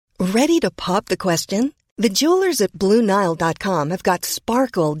Ready to pop the question? The jewelers at BlueNile.com have got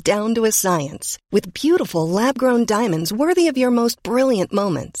sparkle down to a science with beautiful lab-grown diamonds worthy of your most brilliant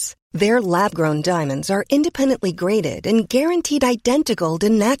moments. Their lab-grown diamonds are independently graded and guaranteed identical to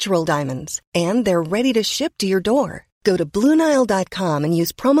natural diamonds, and they're ready to ship to your door. Go to BlueNile.com and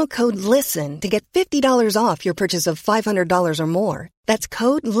use promo code LISTEN to get $50 off your purchase of $500 or more. That's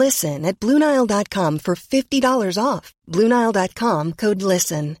code LISTEN at BlueNile.com for $50 off. BlueNile.com, code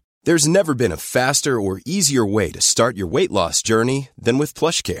LISTEN. There's never been a faster or easier way to start your weight loss journey than with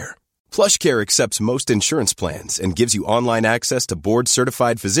PlushCare. PlushCare accepts most insurance plans and gives you online access to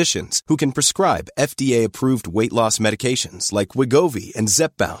board-certified physicians who can prescribe FDA-approved weight loss medications like Wegovy and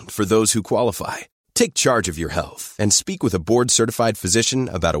Zepbound for those who qualify. Take charge of your health and speak with a board-certified physician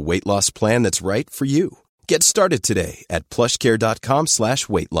about a weight loss plan that's right for you. Get started today at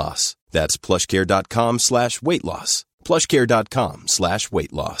plushcare.com/weight loss. That's plushcare.com/weight loss.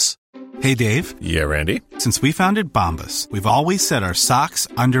 plushcare.com/weight loss. Hey, Dave. Yeah, Randy. Since we founded Bombas, we've always said our socks,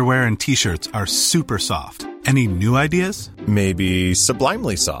 underwear, and T-shirts are super soft. Any new ideas? Maybe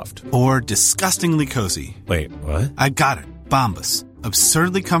sublimely soft. Or disgustingly cozy. Wait, what? I got it. Bombas.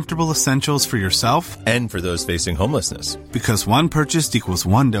 Absurdly comfortable essentials for yourself and for those facing homelessness. Because one purchased equals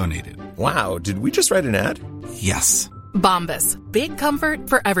one donated. Wow, did we just write an ad? Yes. Bombas. Big comfort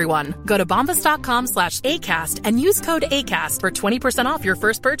for everyone. Go to bombas.com/ACAST and use code ACAST for 20% off your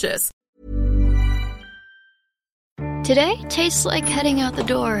first purchase. Today tastes like heading out the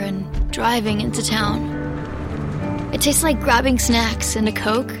door and driving into town. It tastes like grabbing snacks and a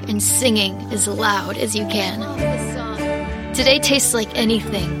Coke and singing as loud as you can. Today tastes like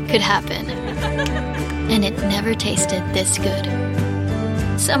anything could happen. And it never tasted this good.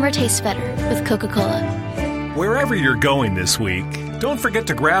 Summer tastes better with Coca-Cola. Wherever you're going this week, don't forget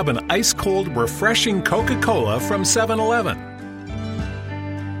to grab an ice-cold, refreshing Coca-Cola from 7-Eleven.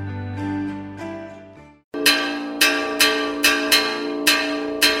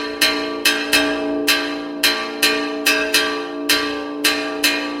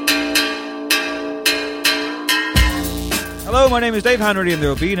 Hello, my name is Dave Hanratty and there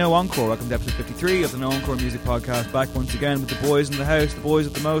will be no encore. Welcome to episode 53 of the No Encore Music Podcast. Back once again with the boys in the house, the boys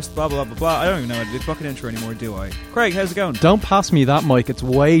at the most, blah blah blah blah. I don't even know how to do the fucking intro anymore, do I? Craig, how's it going? Don't pass me that mic, it's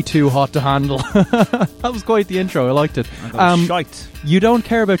way too hot to handle. That was quite the intro, I liked it. Shite. You don't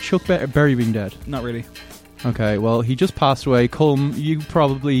care about Chuck Berry being dead? Not really. Okay, well, he just passed away. Colm, you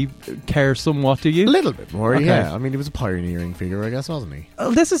probably care somewhat, do you? A little bit more, okay. Yeah. I mean, he was a pioneering figure, I guess, wasn't he?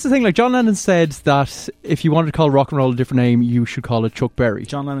 This is the thing, like, John Lennon said that if you wanted to call rock and roll a different name, you should call it Chuck Berry.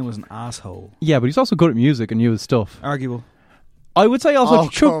 John Lennon was an asshole. Yeah, but he's also good at music and knew his stuff. Arguable. I would say also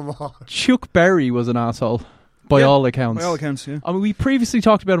Chuck Berry was an asshole, by all accounts. By all accounts, yeah. I mean, we previously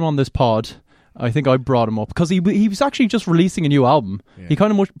talked about him on this pod. I think I brought him up because he was actually just releasing a new album. Yeah. He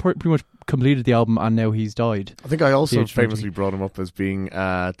kind of pretty much completed the album and now he's died. I think I also famously brought him up as being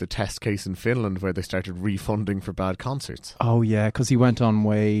the test case in Finland where they started refunding for bad concerts. Oh yeah, because he went on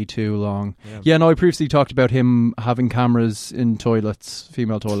way too long. Yeah, no, I previously talked about him having cameras in toilets,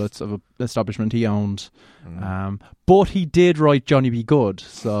 female toilets of an establishment he owned. But he did write Johnny B. Good,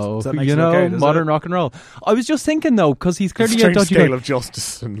 so you know, okay, modern rock and roll. I was just thinking though, because he's clearly a dodgy scale of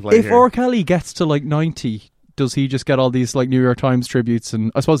justice. If R. Kelly gets to like 90, does he just get all these like New York Times tributes?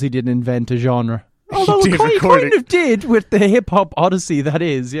 And I suppose he didn't invent a genre. Although he kind of did with the hip-hop odyssey, that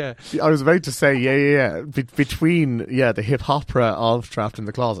is, yeah. I was about to say, yeah. Between, the hip-opera of Trapped in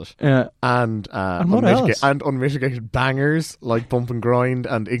the Closet and what else? And unmitigated bangers like Bump and Grind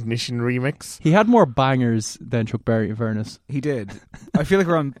and Ignition Remix. He had more bangers than Chuck Berry, in fairness. He did. I feel like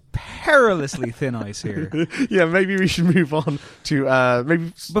we're on perilously thin ice here. Yeah, maybe we should move on to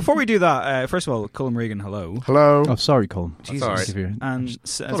maybe... Before we do that, first of all, Colm Regan, hello. Hello. Oh, sorry, Colm. Jesus. Sorry. And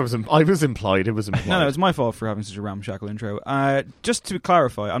I was implied. It was implied. No, it's my fault for having such a ramshackle intro. Just to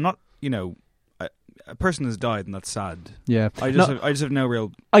clarify, I'm not, a person has died and that's sad. Yeah. I just have no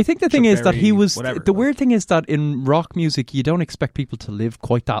real... I think the thing is that he was... The weird thing is that in rock music, you don't expect people to live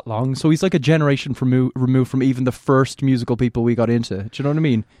quite that long. So he's like a generation removed from even the first musical people we got into. Do you know what I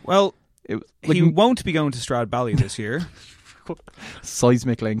mean? Well, he won't be going to Stradbally this year.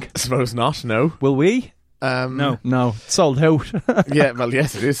 Seismic link. I suppose not, no. Will we? No, sold out. Yeah, well,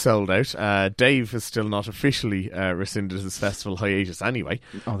 yes, it is sold out. Dave has still not officially rescinded his festival hiatus anyway.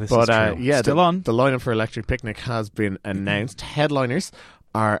 Oh, this is true. Yeah, still on. The lineup for Electric Picnic has been announced. Headliners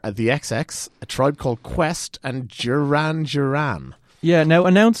are the XX, A Tribe Called Quest, and Duran Duran. Yeah, now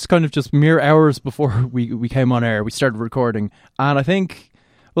announced kind of just mere hours before we came on air. We started recording, and I think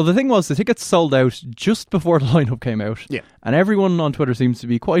Well, the thing was, the tickets sold out just before the lineup came out. Yeah. And everyone on Twitter seems to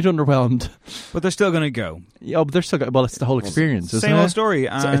be quite underwhelmed. But they're still going to go. Yeah, but they're still... Well, it's the whole experience, isn't Same it? old story.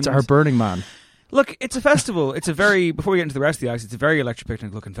 It's our Burning Man. Look, it's a festival. It's a very, before we get into the rest of the acts, it's a very Electric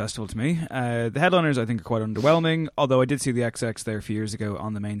Picnic looking festival to me. The headliners, I think, are quite underwhelming, although I did see the XX there a few years ago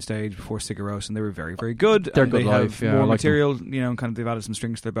on the main stage before Sigur Rós, and they were very, very good. They're and good they live, have yeah, more I like material, and kind of they've added some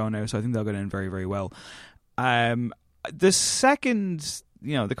strings to their bow now, so I think they'll get in very, very well. The second,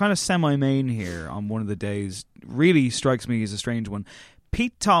 the kind of semi-main here on one of the days really strikes me as a strange one.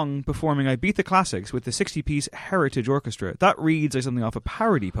 Pete Tong performing Ibiza Classics with the 60-piece Heritage Orchestra. That reads like something off a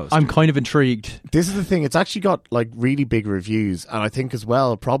parody poster. I'm kind of intrigued. This is the thing. It's actually got like really big reviews, and I think as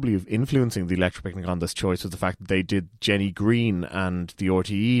well, probably influencing the Electric Picnic on this choice was the fact that they did Jenny Green and the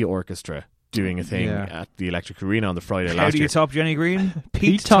RTE Orchestra doing a thing at the Electric Arena on the Friday last year. How do you top Jenny Green?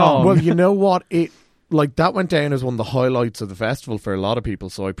 Pete Tong. Well, you know what? That went down as one of the highlights of the festival for a lot of people,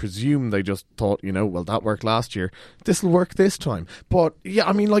 so I presume they just thought, well, that worked last year, this'll work this time. But, yeah,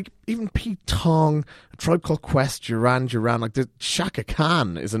 I mean, like, even Pete Tong, A Tribe Called Quest, Duran Duran, like, the Shaka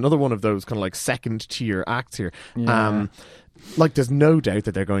Khan is another one of those kind of, like, second-tier acts here. Yeah. There's no doubt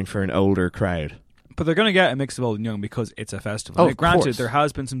that they're going for an older crowd. But they're going to get a mix of old and young because it's a festival. Oh, now, granted, course. there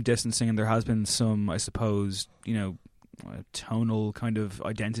has been some distancing and there has been some, I suppose, tonal kind of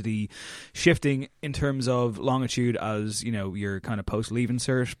identity shifting in terms of longitude as, your kind of post-leave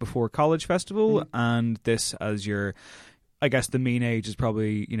insert before college festival, and this as your, I guess the mean age is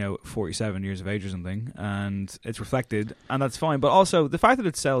probably, 47 years of age or something, and it's reflected, and that's fine. But also, the fact that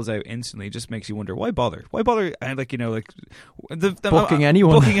it sells out instantly just makes you wonder, why bother? Why bother? And booking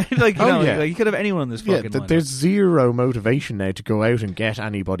anyone. Booking, you could have anyone on this fucking lineup. There's zero motivation now to go out and get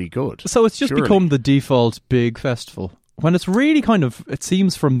anybody good. So it's just become the default big festival. When it's really kind of, it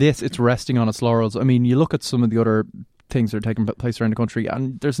seems from this, it's resting on its laurels. I mean, you look at some of the other things that are taking place around the country,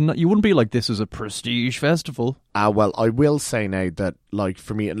 and you wouldn't be like, this is a prestige festival. Well, I will say now that,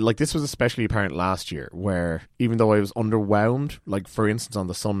 for me, and this was especially apparent last year, where even though I was underwhelmed, for instance on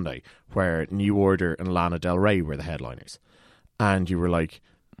the Sunday, where New Order and Lana Del Rey were the headliners, and you were like,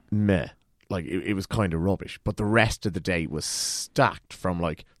 meh, it was kind of rubbish, but the rest of the day was stacked from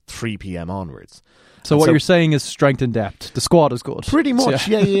 3 p.m. onwards. So what you're saying is strength and depth. The squad is good. Pretty much,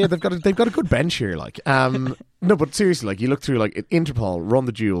 yeah. They've got a good bench here. No, but seriously, you look through Interpol, Run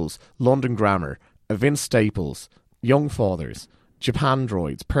the Jewels, London Grammar, Vince Staples, Young Fathers, Japan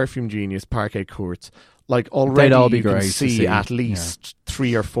Droids, Perfume Genius, Parquet Courts. Already They'd all be you can great see at least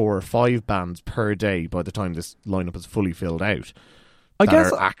 3 or 4 or 5 bands per day by the time this lineup is fully filled out. I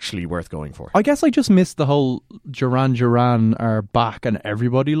guess are actually worth going for. I guess I just missed the whole Duran Duran are back and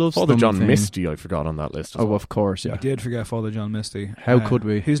everybody loves them. Father John Misty, I forgot on that list. Of course, yeah. We did forget Father John Misty. How could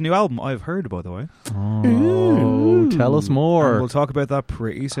we? Whose new album I've heard, by the way. Oh, tell us more. And we'll talk about that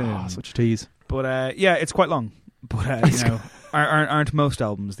pretty soon. Such a tease. But it's quite long. But aren't most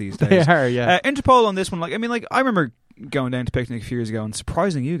albums these days? They are, yeah. Interpol on this one, I remember going down to Picnic a few years ago and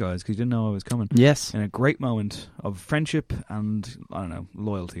surprising you guys because you didn't know I was coming. Yes. In a great moment of friendship and, I don't know,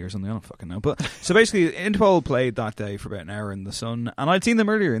 loyalty or something. I don't fucking know. But so basically, Interpol played that day for about an hour in the sun, and I'd seen them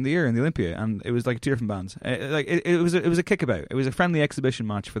earlier in the year in the Olympia, and it was 2 different bands. It was a kickabout. It was a friendly exhibition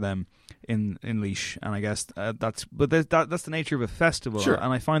match for them in Laois, and I guess that's the nature of a festival. Sure.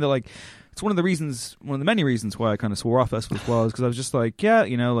 And I find that it's one of the many reasons why I kind of swore off festivals was because I was just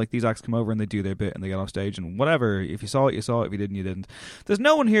these acts come over and they do their bit and they get off stage and whatever. If you saw it, you saw it. If you didn't, you didn't. There's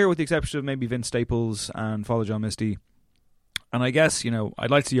no one here with the exception of maybe Vince Staples and Father John Misty. And I guess,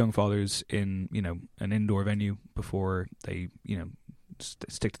 I'd like to see Young Fathers in, an indoor venue before they,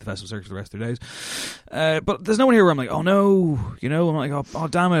 stick to the festival circuit for the rest of their days. But there's no one here where I'm like, oh no, I'm like, oh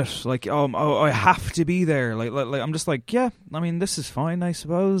damn it, I have to be there. I'm just yeah, I mean, this is fine, I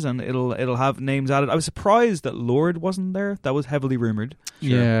suppose, and it'll have names added. I was surprised that Lord wasn't there. That was heavily rumoured. Sure.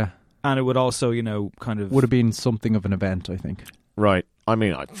 Yeah. And it would also, kind of... Would have been something of an event, I think. Right. I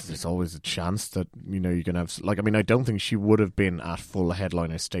mean, there's always a chance that, you can have... I don't think she would have been at full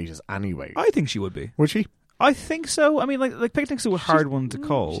headliner status anyway. I think she would be. Would she? I think so. I mean, Picnic's a hard one to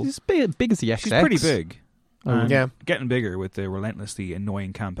call. She's big as the XX. She's pretty big. Yeah. Getting bigger with the relentlessly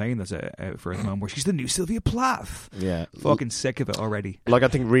annoying campaign that's out for at the moment, where she's the new Sylvia Plath. Yeah. Fucking sick of it already. I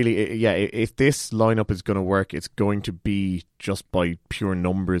think really, if this lineup is going to work, it's going to be just by pure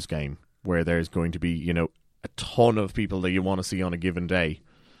numbers game, where there's going to be, a ton of people that you want to see on a given day.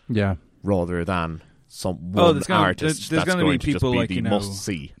 Yeah. Rather than one artist there's that's going to be people just be the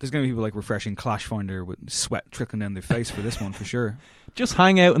must-see. There's going to be people refreshing Clash Finder with sweat trickling down their face for this one, for sure. Just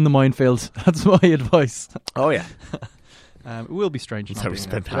hang out in the minefield. That's my advice. Oh, yeah. It will be strange. That's not how we being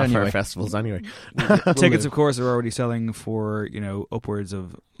spend there. half Anyway. our festivals anyway. Tickets, of course, are already selling for upwards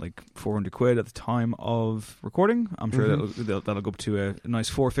of like £400 at the time of recording. I'm sure that'll go up to a nice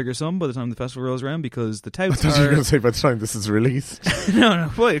 4-figure sum by the time the festival rolls around, because the touts I thought you were are... going to say by the time this is released. no,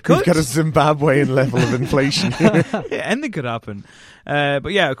 well, it could. We've got a Zimbabwean level of inflation. Yeah, anything could happen.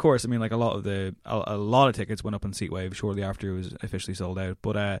 But yeah, of course, I mean, like a lot of tickets went up on Seatwave shortly after it was officially sold out.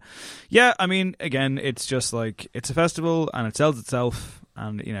 But yeah, I mean, again, it's just like, it's a festival and it sells itself,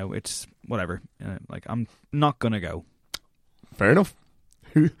 and it's whatever. Like, I'm not gonna go. Fair enough.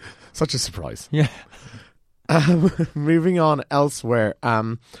 Such a surprise. Yeah. Moving on elsewhere.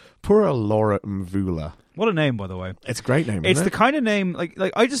 Poor Laura Mvula. What a name, by the way. It's a great name. It's isn't the kind of name like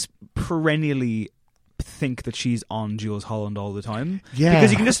I just perennially think that she's on Jules Holland all the time. Yeah. Because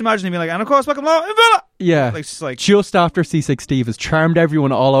you can just imagine him being like, and of course, welcome Laura Mvula. Yeah. Like, it's like, just after C6 Steve has charmed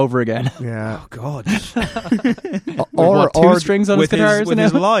everyone all over again. Yeah. oh God. Or two strings on his guitar, with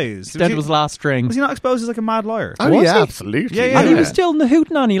his lies. Extended his last string. Was he not exposed as like a mad liar? Oh, Was yeah, he? absolutely. Yeah, yeah. And he was still in the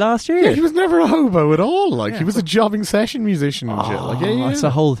Hootenanny last year. Yeah, he was never a hobo at all. Like, he was a jobbing session musician and shit. Like, yeah. It's a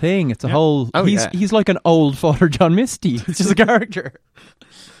whole thing. It's a whole... Oh, he's like an old Father John Misty. It's just a character.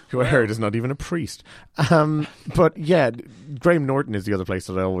 Who I heard is not even a priest. But yeah, Graham Norton is the other place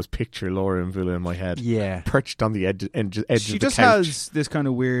that I always picture Laura Mvula in my head. Yeah. Perched on the edge She of the couch. just has this kind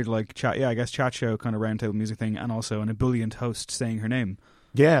of weird, like, chat show kind of roundtable music thing, and also an ebullient host saying her name.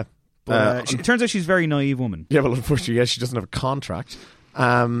 Yeah. But it turns out she's a very naive woman. Yeah, well, unfortunately, yes, she doesn't have a contract.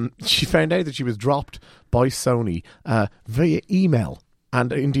 She found out that she was dropped by Sony via email.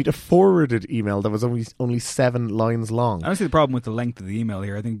 And indeed a forwarded email that was only 7 lines long. I don't see the problem with the length of the email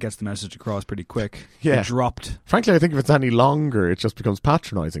here. I think it gets the message across pretty quick. Yeah. It dropped. Frankly, I think if it's any longer, it just becomes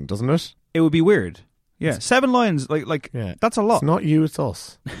patronising, doesn't it? It would be weird. Yeah, 7 lines, Yeah. that's a lot. It's not you, it's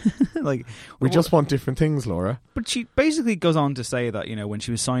us. Like, we just want different things, Laura. But she basically goes on to say that, when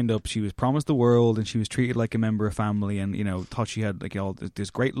she was signed up, she was promised the world and she was treated like a member of family, and, thought she had like all this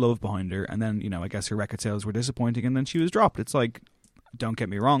great love behind her. And then, I guess her record sales were disappointing, and then she was dropped. It's like, don't get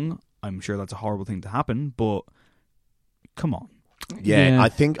me wrong, I'm sure that's a horrible thing to happen, but come on. Yeah, I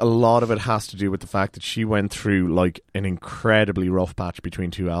think a lot of it has to do with the fact that she went through like an incredibly rough patch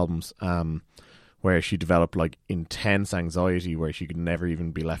between 2 albums, where she developed like intense anxiety where she could never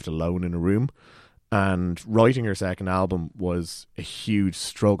even be left alone in a room. And writing her second album was a huge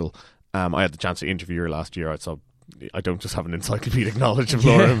struggle. I had the chance to interview her last year, so I don't just have an encyclopedic knowledge of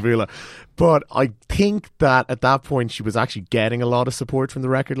Laura Mvula. But I think that at that point she was actually getting a lot of support from the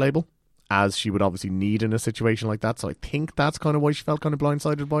record label, as she would obviously need in a situation like that. So I think that's kind of why she felt kind of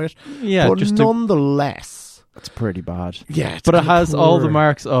blindsided by it. Yeah, but nonetheless... It's pretty bad. Yeah, but it has all the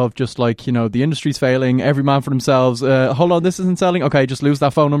marks of just like, the industry's failing, every man for themselves. Hold on, this isn't selling. Okay, just lose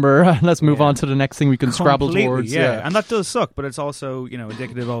that phone number and let's move on to the next thing we can scrabble towards. Yeah, and that does suck, but it's also,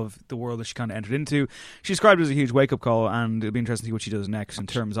 indicative of the world that she kind of entered into. She described it as a huge wake-up call, and it'll be interesting to see what she does next in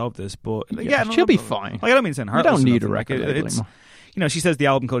terms of this. But she'll be fine. Like, I don't mean saying her. You don't need a record label anymore. She says the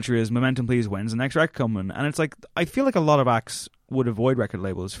album culture is momentum, please, when's the next record coming? And it's like, I feel like a lot of acts would avoid record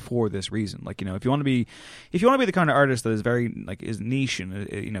labels for this reason. Like, if you want to be the kind of artist that is very, like, is niche and,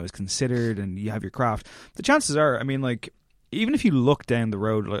 is considered, and you have your craft, the chances are, I mean, like, even if you look down the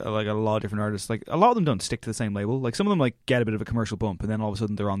road, like a lot of different artists, like, a lot of them don't stick to the same label. Like, some of them, like, get a bit of a commercial bump, and then all of a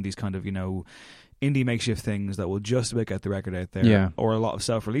sudden they're on these kind of, indie makeshift things that will just about get the record out there. Yeah. Or a lot of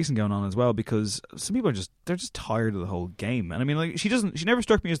self-releasing going on as well, because some people are they're just tired of the whole game. And I mean, like, she never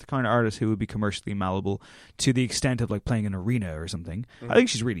struck me as the kind of artist who would be commercially malleable to the extent of like playing an arena or something. I think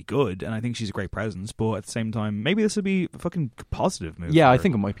she's really good, and I think she's a great presence, but at the same time, maybe this would be a fucking positive move. Yeah, I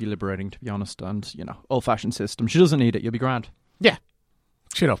think it might be liberating, to be honest, and, old-fashioned system. She doesn't need it, you'll be grand. Yeah.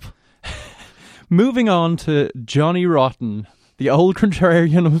 Chin up. Moving on to Johnny Rotten, the old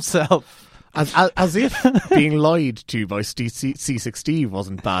contrarian himself. As if being lied to by C6 Steve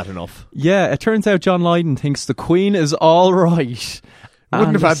wasn't bad enough. Yeah, it turns out John Lydon thinks the Queen is all right.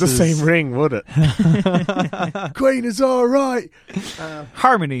 Wouldn't have had the same ring, would it? Queen is all right.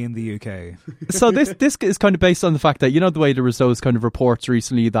 Harmony in the UK. So this is kind of based on the fact that, the way there was those kind of reports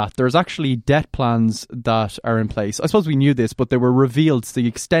recently that there's actually debt plans that are in place. I suppose we knew this, but they were revealed to the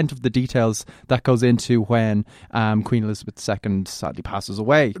extent of the details that goes into when Queen Elizabeth II sadly passes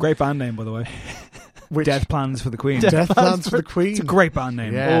away. Great band name, by the way. Death Plans for the Queen. Death Plans for the Queen. It's a great band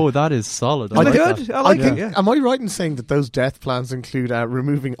name. Yeah. Oh, that is solid. Isn't I it like good? that. I like it, yeah. Am I right in saying that those death plans include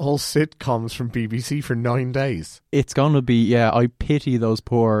removing all sitcoms from BBC for 9 days? It's going to be, I pity those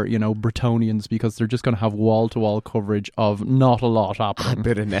poor, Bretonians, because they're just going to have wall-to-wall coverage of not a lot A happening.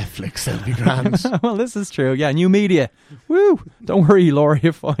 bit of Netflix, that'd be grand. Well, this is true. Yeah, new media. Woo! Don't worry, Laura,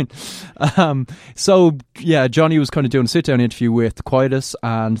 you're fine. Johnny was kind of doing a sit-down interview with Quietus,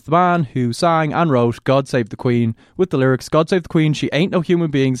 and the man who sang and wrote God Save the Queen with the lyrics, God Save the Queen, she ain't no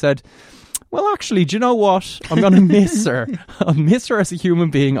human being, said, well, actually, do you know what? I'm going to miss her. I'll miss her as a human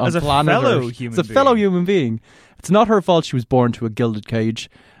being on As a planet fellow Earth. human As a fellow human being. It's not her fault she was born to a gilded cage,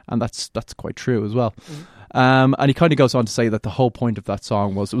 and that's quite true as well. And he kind of goes on to say that the whole point of that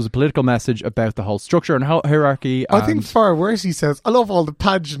song was it was a political message about the whole structure and hierarchy. I think far worse, he says, I love all the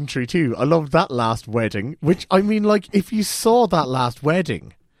pageantry too. I love that last wedding, which, I mean, like, if you saw that last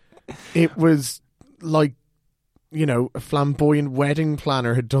wedding, it was like, a flamboyant wedding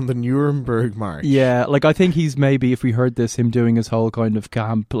planner had done the Nuremberg March. Yeah, like I think he's maybe, if we heard this, him doing his whole kind of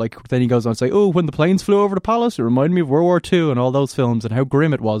camp, like then he goes on to say, oh, when the planes flew over the palace, it reminded me of World War II and all those films and how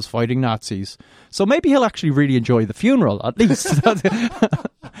grim it was fighting Nazis. So maybe he'll actually really enjoy the funeral, at least. But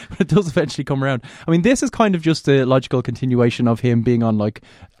it does eventually come around. I mean, this is kind of just a logical continuation of him being on like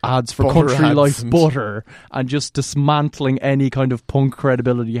ads for Butter Country ads Life and- butter and just dismantling any kind of punk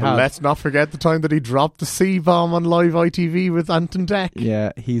credibility he But had. let's not forget the time that he dropped the C-bomb on live ITV with Anton Deck.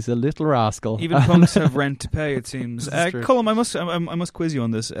 Yeah, he's a little rascal. Even punks have rent to pay, it seems. This is true. Colm, I must quiz you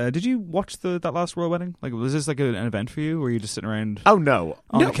on this. Did you watch that last royal wedding? Like, was this like an event for you? Were you just sitting around Oh, no.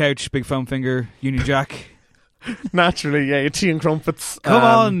 on the couch, big foam finger, Union Jack? Naturally, yeah, tea and crumpets. Come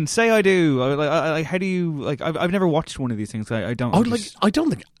on, say I do. How do you like? I've never watched one of these things. I don't. I don't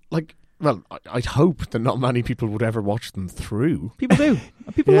think, well, I'd hope that not many people would ever watch them through. People do.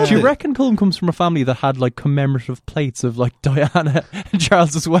 People Yeah. love Do you it. reckon Cullen comes from a family that had like commemorative plates of like Diana and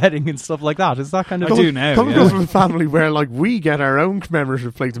Charles's wedding and stuff like that? Is that kind of I do now. Come yeah. comes from a family where, like, we get our own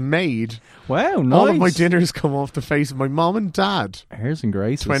commemorative plates made. Wow, nice. All of my dinners come off the face of my mom and dad. Airs and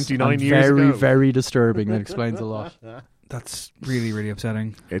graces. 29 And years very, ago. very disturbing. That explains a lot. That's really, really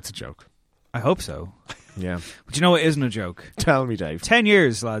upsetting. It's a joke. I hope so. Yeah. But you know what isn't a joke? Tell me, Dave. 10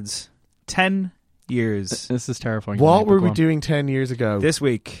 years, lads. 10 years. This is terrifying. What were we doing 10 years ago? This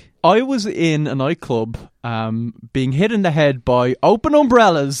week. I was in a nightclub being hit in the head by open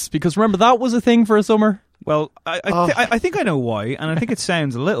umbrellas, because remember that was a thing for a summer? Well, I think I know why, and I think it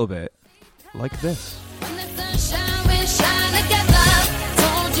sounds a little bit like this. When the sunshine, we shine together.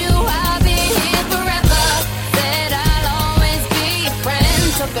 Told you I'll be here forever. Said I'll always be your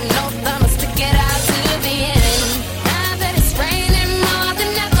friend. Took an oath, I'ma stick it out to the end. Now that it's raining more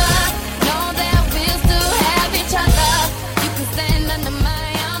than ever, know that we'll still have each other. You can stand under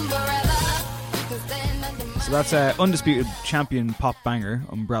my umbrella. You can stand under my So that's undisputed champion pop banger,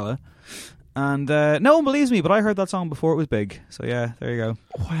 Umbrella. And no one believes me, but I heard that song before it was big. So yeah, there you go.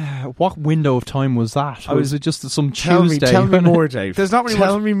 Wow, what window of time was that? Was it just some Tuesday? Tell me more, Dave. There's not really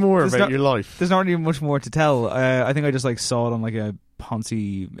tell much- me more there's about not- your life. There's not really much more to tell. I think I just like saw it on like a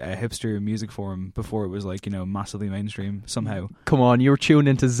Ponzi hipster music forum before it was like, massively mainstream somehow. Come on, you were tuned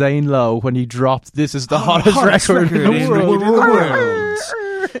into Zane Lowe when he dropped "This is the Hottest hottest record in the world."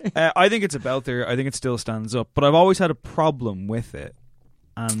 I think it's a belter. I think it still stands up, but I've always had a problem with it.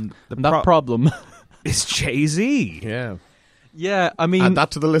 And That problem. is Jay-Z. Yeah. Yeah, I mean, Add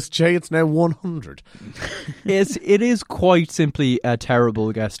that to the list, Jay. It's now 100. it is quite simply a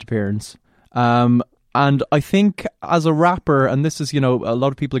terrible guest appearance. And I think as a rapper, and this is, a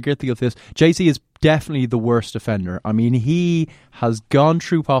lot of people are guilty of this, Jay-Z is definitely the worst offender. I mean, he has gone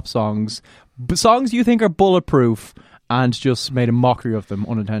through pop songs, songs you think are bulletproof, and just made a mockery of them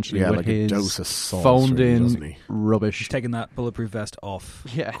unintentionally Yeah, with like a his dose of sauce, phoned really, in doesn't he? rubbish. He's taken that bulletproof vest off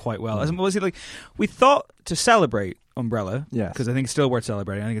Yeah. quite well. As was he like? We thought to celebrate Umbrella, Yes. because I think it's still worth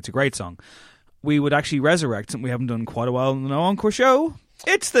celebrating. I think it's a great song. We would actually resurrect something we haven't done in quite a while in the No Encore show.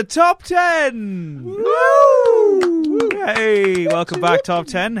 It's the Top 10! Woo! Hey, welcome back, Top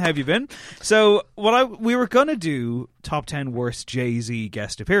 10. How have you been? So, we were going to do Top 10 worst Jay-Z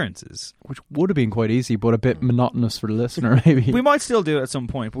guest appearances. Which would have been quite easy, but a bit monotonous for the listener, maybe. We might still do it at some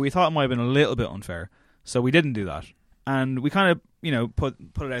point, but we thought it might have been a little bit unfair. So we didn't do that. And we kind of, put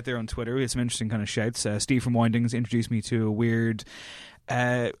it out there on Twitter. We had some interesting kind of shouts. Steve from Windings introduced me to a weird...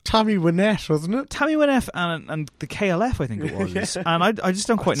 Tommy Wynette, wasn't it? Tammy Wynette and the KLF, I think it was. And I just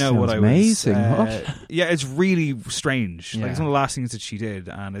don't quite know what I sounds was... amazing. What? Yeah, it's really strange. Yeah. Like, it's one of the last things that she did,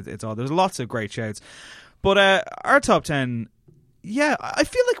 and it's all... There's lots of great shouts. But our Top 10... Yeah, I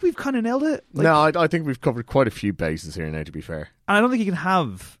feel like we've kind of nailed it. Like, No, I think we've covered quite a few bases here now, to be fair. and I don't think you can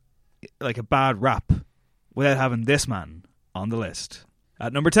have like a bad rap without having this man on the list.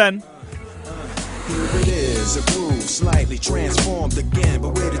 At number 10. Here it is, improved, slightly transformed again.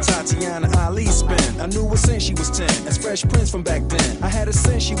 But where did Tatiana Ali spend? I knew her since she was 10, as Fresh Prince from back then. I had a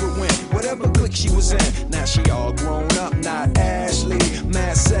sense she would win, whatever clique she was in. Now she all grown up, not Ashley.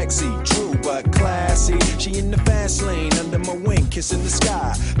 Mad sexy, true but classy. She in the fast lane, under my wing, kissing the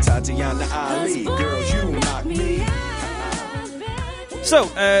sky. Tatiana Ali, girl, you knock me. So,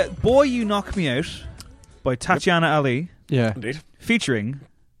 Boy You Knock Me Out by Tatiana Ali. Yeah. Indeed. Featuring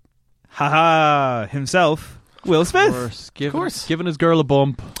himself, Will Smith. Of course. Giving his girl a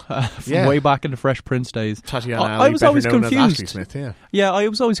bump from way back in the Fresh Prince days. Tatiana I Ali, was better always known as confused. Ashley Smith, yeah. Yeah, I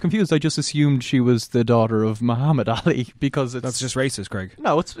was always confused. I just assumed she was the daughter of Muhammad Ali because it's... That's just racist, Craig.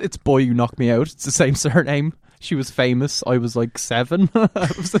 No, it's Boy You Knock Me Out. It's the same surname. She was famous. I was like 7.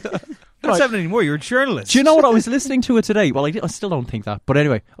 Not 7 anymore. You're a journalist. Do you know what? I was listening to it today. Well, I still don't think that. But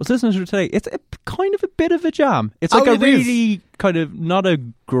anyway, I was listening to it today. It's kind of a bit of a jam. It's like really kind of not a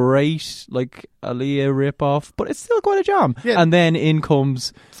great like Aaliyah rip-off, but it's still quite a jam. Yeah. And then in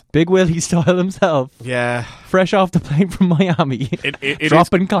comes Big Willie Style himself. Yeah. Fresh off the plane from Miami. It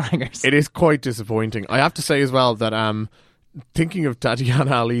dropping clangers. It is quite disappointing. I have to say as well that thinking of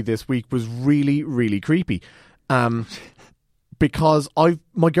Tatiana Ali this week was really, really creepy. Because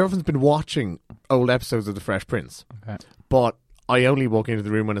my girlfriend's been watching old episodes of The Fresh Prince, but I only walk into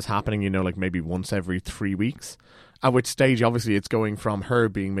the room when it's happening, like maybe once every 3 weeks. At which stage, obviously, it's going from her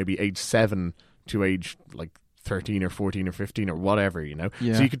being maybe age 7 to age like 13 or 14 or 15 or whatever, Yeah.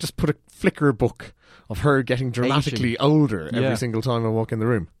 So you could just put a flicker book of her getting dramatically older every single time I walk in the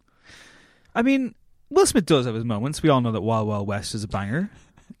room. I mean, Will Smith does have his moments. We all know that Wild Wild West is a banger.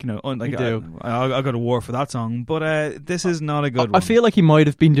 Like I'll go to war for that song, but this is not a good one. I feel like he might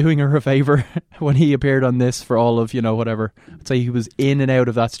have been doing her a favour when he appeared on this for all of, whatever. I'd say he was in and out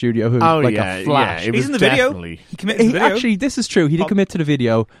of that studio like a flash. Yeah, he's in the video. He committed to the video. Actually, this is true. He did commit to the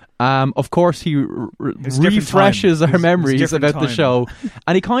video. Of course, he refreshes our memories about the show.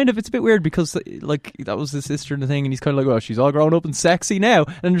 And he it's a bit weird because like that was his sister and the thing, and he's kind of like, oh, she's all grown up and sexy now.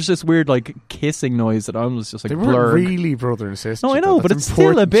 And there's this weird like kissing noise that I was just like blurred. They weren't really brother and sister. No, I know, but it's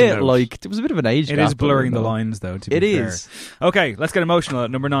still a bit like there was a bit of an age gap. It is blurring the lines, though. To be fair. Is. Okay, let's get emotional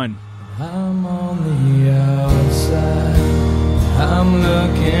at number 9. I'm on the outside. I'm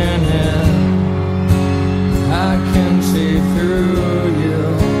looking in. I can see through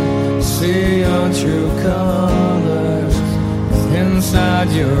you. See your true colors. Inside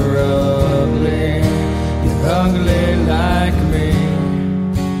you're ugly. You're ugly like me.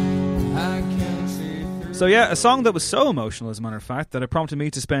 So yeah, a song that was so emotional, as a matter of fact, that it prompted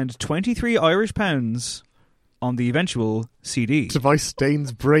me to spend 23 Irish pounds on the eventual CD. Device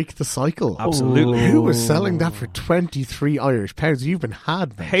Stains Break the Cycle. Absolutely. Who was selling that for 23 Irish pounds? You've been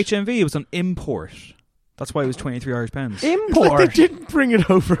had, mate. HMV, it was on import. That's why it was 23 Irish pounds. Import? Like they didn't bring it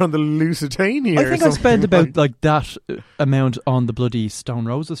over on the Lusitania. I think I spent about like that amount on the bloody Stone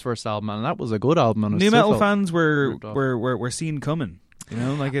Roses first album, and that was a good album. And New metal fans were seen coming.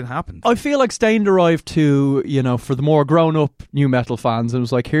 Like it happened. I feel like Stained arrived to, for the more grown-up new metal fans, and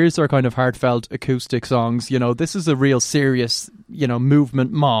was like, here's our kind of heartfelt acoustic songs. This is a real serious,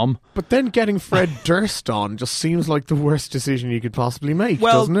 movement mom. But then getting Fred Durst on just seems like the worst decision you could possibly make,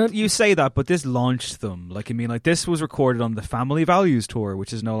 doesn't it? You say that, but this launched them. This was recorded on the Family Values Tour,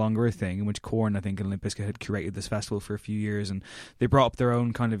 which is no longer a thing, in which Korn, I think, and Limp Bizkit had curated this festival for a few years, and they brought up their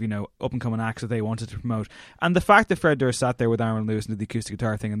own kind of, up-and-coming acts that they wanted to promote. And the fact that Fred Durst sat there with Aaron Lewis and did the acoustic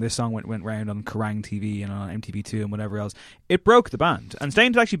guitar thing, and this song went round on Kerrang TV and on MTV2 and whatever else, it broke the band. And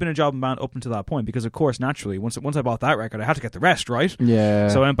Stained had actually been a jobbing band up until that point, because of course, naturally, once I bought that record, I had to get the rest, right? Yeah.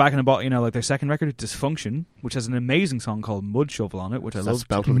 So I went back and I bought, their second record, Dysfunction, which has an amazing song called Mud Shovel on it, which I love.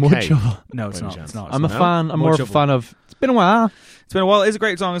 Spelled with a Mud K. Shovel. No, it's not. I'm a fan. I'm more of a fan of. It's been a while. It's been a while. It's a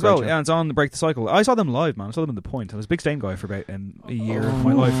great song as well. Great show. Yeah, it's on the Break the Cycle. I saw them live, man. I saw them in The Point. I was a big Stained guy for about a year of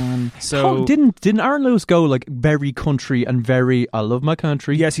my life. So didn't Aaron Lewis go like very country and very I love my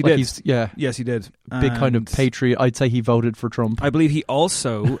country? Yes, he like did. Yes, he did. Big kind of patriot. I'd say he voted for Trump. I believe he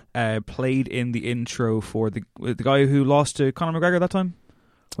also played in the intro for the guy who lost to Conor McGregor that time.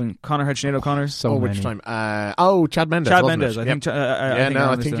 When Conor had Sinead O'Connor. Which time? Chad Mendes. Chad wasn't Mendes. it? I think.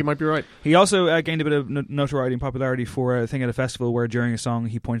 I think you might be right. He also gained a bit of notoriety and popularity for a thing at a festival where during a song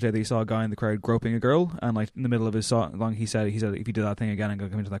he pointed out that he saw a guy in the crowd groping a girl, and like in the middle of his song he said if you do that thing again, I'm going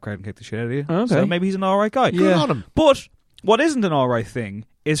to come into that crowd and kick the shit out of you. Okay. So maybe he's an alright guy. Good on him. But what isn't an alright thing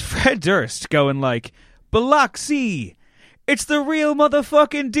is Fred Durst going like, Biloxi, it's the real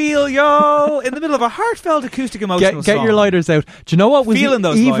motherfucking deal, y'all, in the middle of a heartfelt acoustic emotional Get song. your lighters out. Do you know what was feeling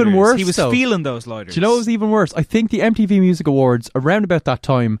those even lighters. worse? He was feeling those lighters. Do you know what was even worse? I think the MTV Music Awards around about that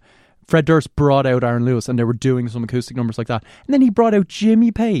time Fred Durst brought out Aaron Lewis and they were doing some acoustic numbers like that. And then he brought out Jimmy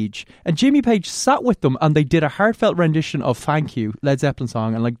Page. And Jimmy Page sat with them and they did a heartfelt rendition of Thank You, Led Zeppelin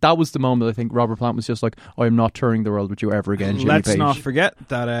song. And like that was the moment I think Robert Plant was just like, I am not touring the world with you ever again, Jimmy Let's Page. not forget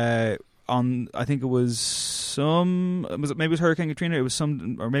that I think it was maybe it was Hurricane Katrina, it was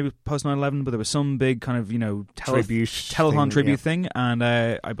some, or maybe post 9/11, but there was some big kind of, telethon tribute thing, and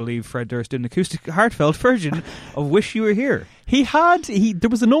I believe Fred Durst did an acoustic heartfelt version of Wish You Were Here. There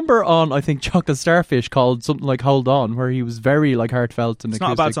was a number on, I think, Chocolate Starfish called something like Hold On, where he was very like heartfelt and it's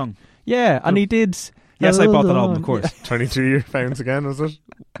acoustic. not a bad song. Yeah, and he did. Yes, I bought that album, of course. 23 pounds again, was it?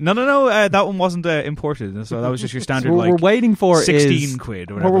 No, that one wasn't imported, so that was just your standard. So what we're waiting for 16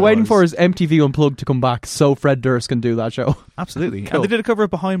 quid. Or whatever what we're waiting for is MTV Unplugged to come back, so Fred Durst can do that show. Absolutely, Cool. and they did a cover of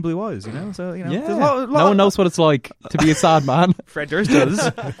Behind Blue Eyes. So yeah. there's a lot no one knows what it's like to be a sad man. Fred Durst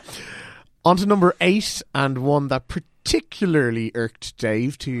does. On to number 8, and one that particularly irked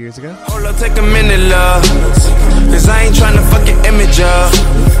Dave 2 years ago. Hold up, take a minute, love, cause I ain't trying to fuck your image up.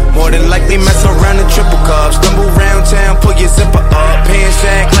 More than likely mess around in triple cups. Stumble round town, pull your zipper up. Pants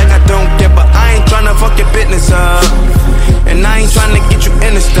act like I don't get, but I ain't trying to fuck your business up. And I ain't trying to get you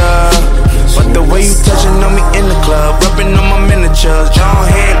in the stuff. But the way you touching on me in the club, rubbing on my miniatures, John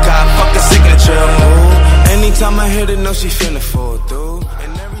Hancock, fuck a signature. Anytime I hit it, know she finna fall through.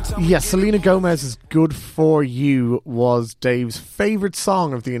 Yes, Selena Gomez's Good For You was Dave's favourite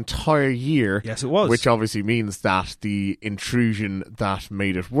song of the entire year. Yes, it was. Which obviously means that the intrusion that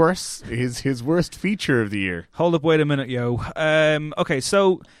made it worse is his worst feature of the year. Hold up, wait a minute, yo. Okay,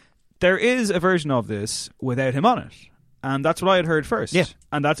 so there is a version of this without him on it. And that's what I had heard first. Yeah.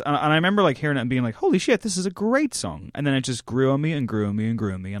 And I remember like hearing it and being like, holy shit, this is a great song. And then it just grew on me and grew on me and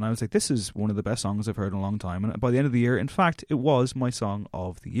grew on me. And I was like, this is one of the best songs I've heard in a long time. And by the end of the year, in fact, it was my song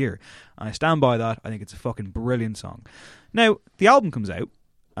of the year. And I stand by that. I think it's a fucking brilliant song. Now, the album comes out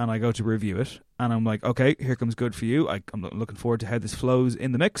and I go to review it. And I'm like, okay, here comes Good For You. I'm looking forward to how this flows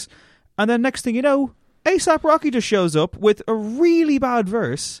in the mix. And then next thing you know, A$AP Rocky just shows up with a really bad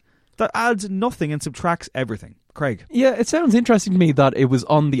verse that adds nothing and subtracts everything. Craig. Yeah, it sounds interesting to me that it was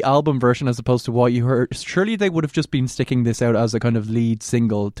on the album version as opposed to what you heard. Surely they would have just been sticking this out as a kind of lead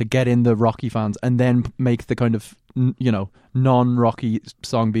single to get in the Rocky fans and then make the kind of, non-Rocky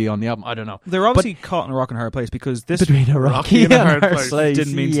song be on the album. I don't know. They're obviously caught in a rock and a hard place because this between a Rocky and a hard place.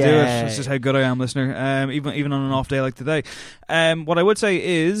 Didn't mean to do it. That's just how good I am, listener. Even on an off day like today. What I would say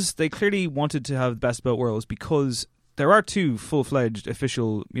is they clearly wanted to have the best of both worlds because there are 2 full-fledged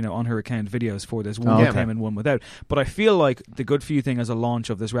official, on her account videos for this. One with him and one without. But I feel like the Good For You thing as a launch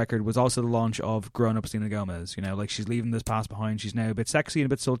of this record was also the launch of grown-up Selena Gomez. Like she's leaving this past behind. She's now a bit sexy and a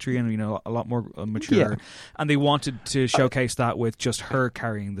bit sultry and, a lot more mature. Yeah. And they wanted to showcase that with just her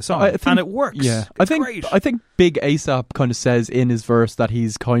carrying the song. And it works. Yeah. Great. I think Big A$AP kind of says in his verse that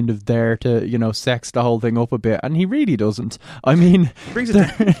he's kind of there to, sex the whole thing up a bit. And he really doesn't. I mean...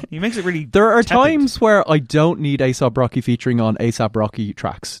 he makes it really There are tepid. times where I don't need A$AP Rocky featuring on A$AP Rocky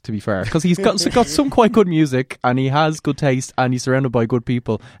tracks, to be fair, because he's got some quite good music and he has good taste and he's surrounded by good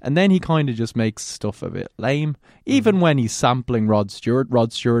people, and then he kind of just makes stuff a bit lame, even when he's sampling Rod Stewart.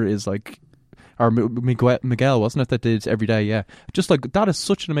 Rod Stewart is like, or Miguel, wasn't it, that did Every Day? Yeah, just like that is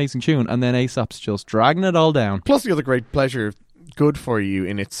such an amazing tune, and then A$AP's just dragging it all down. Plus the other great pleasure, Good For You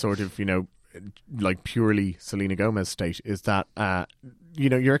in its sort of, like purely Selena Gomez state is that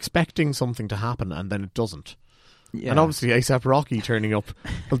you're expecting something to happen and then it doesn't. Yeah. And obviously A$AP Rocky turning up,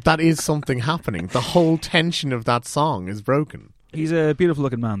 well, that is something happening. The whole tension of that song is broken. He's a beautiful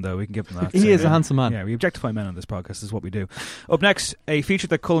looking man, though. We can give him that. He is a handsome man. Yeah, we objectify men on this podcast. This is what we do. Up next, a feature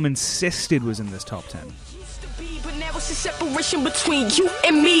that Cullum insisted was in this top 10. But now it's a separation between you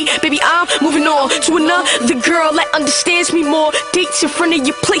and me. Baby, I'm moving on to another girl that understands me more. Dates in front of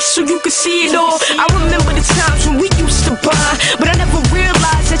your place so you can see it all. I remember the times when we used to bond, but I never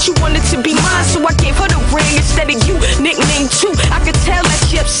realized that you wanted to be mine. So I gave her the ring instead of you, nickname too. I could tell that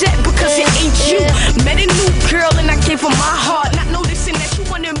she upset because it ain't you. Met a new girl and I gave her my heart, not noticing that you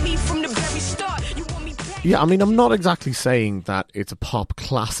wanted me from the very start. You want me back. Yeah, I mean, I'm not exactly saying that it's a pop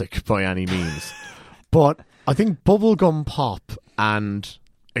classic by any means, but I think bubblegum pop and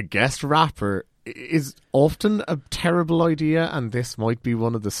a guest rapper is often a terrible idea, and this might be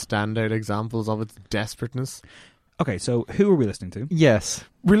one of the standout examples of its desperateness. Okay, so who are we listening to? Yes.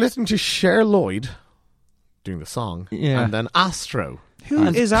 We're listening to Cher Lloyd doing the song, and then Astro. Who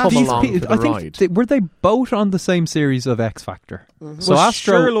is Come Astro? along for the ride. Were they both on the same series of X Factor? Mm-hmm. So well,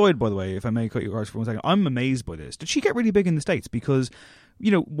 Astro... Cher Lloyd, by the way, if I may cut you off for 1 second, I'm amazed by this. Did she get really big in the States? Because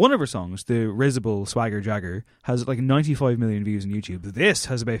one of her songs, the Risible Swagger Jagger, has like 95 million views on YouTube. This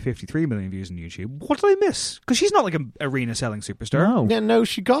has about 53 million views on YouTube. What did I miss? Because she's not like an arena selling superstar. No,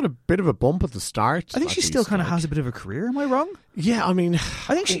 she got a bit of a bump at the start. I think she still kind of has a bit of a career. Am I wrong? Yeah, I mean,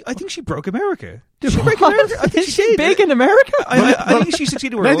 I think she broke America. Did she break America? I think she did. Big in America? I think she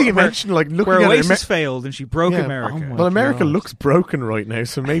succeeded where, now that you mentioned, like, looking where at Oasis failed and she broke America. Well, America looks broken right now,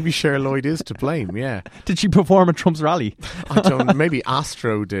 so maybe Cher Lloyd is to blame, yeah. Did she perform at Trump's rally? I don't. Maybe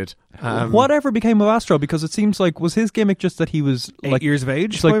Astro did. Whatever became of Astro? Because it seems like, was his gimmick just that he was 8 years of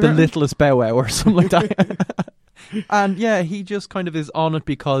age? It's like the littlest Bow Wow or something like that. And yeah, he just kind of is on it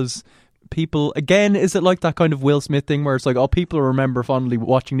because people, again, is it like that kind of Will Smith thing where it's like, oh, people remember fondly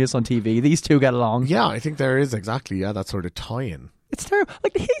watching this on TV, these two get along? Yeah, I think there is exactly, that sort of tie-in. It's terrible.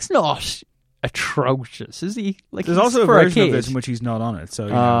 Like, he's not atrocious, is he? Like, there's also a version of this in which he's not on it. So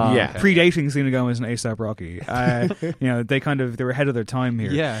predating Selena Gomez and A$AP Rocky. They were ahead of their time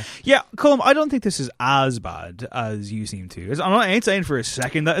here. Yeah. Colm, I don't think this is as bad as you seem to. I ain't saying for a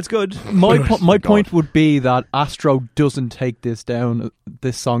second that it's good. My point would be that Astro doesn't take this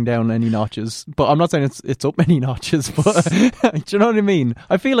song down any notches. But I'm not saying it's up any notches. But do you know what I mean?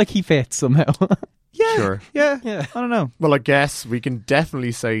 I feel like he fits somehow. Yeah, sure. Yeah. I don't know. Well, I guess we can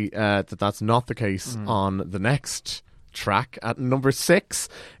definitely say that's not the case on the next track. At number 6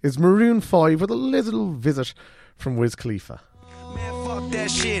 is Maroon 5 with a little visit from Wiz Khalifa. Man, fuck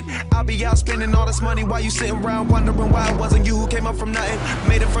that shit. I'll be out spending all this money while you sitting around wondering why it wasn't you who came up from nothing.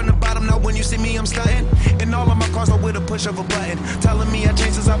 Made it from the bottom, now when you see me, I'm stunting. And all of my cars are with a push of a button. Telling me I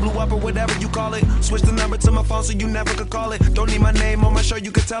changed since I blew up or whatever you call it. Switch the number to my phone so you never could call it. Don't need my name on my shirt,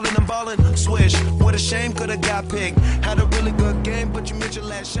 you could tell it I'm ballin'. Swish, what a shame, could've got picked. Had a really good game, but you missed your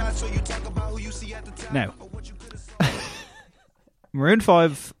last shot. So you talk about who you see at the time. Now, Maroon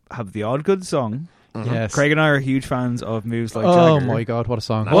 5 have the odd good song. Yes. Craig and I are huge fans of moves like Jagger. Oh my god, what a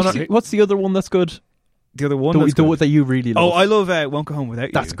song. What's the other one that's good? The other one that you really love. Oh, I love Won't Go Home Without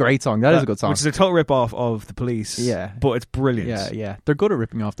You. That's a great song. That is a good song. Which is a total rip-off of The Police. Yeah. But it's brilliant. Yeah. They're good at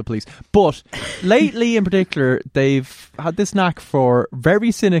ripping off The Police. But lately in particular, they've had this knack for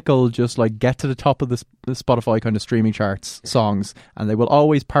very cynical, just like get to the top of the Spotify kind of streaming charts songs, and they will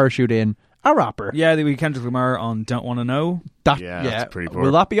always parachute in a rapper. Yeah, we Kendrick Lamar on Don't Wanna Know. That's pretty poor.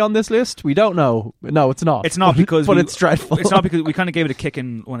 Will that be on this list? We don't know. No, it's not. It's not because but it's dreadful. It's not because we kind of gave it a kick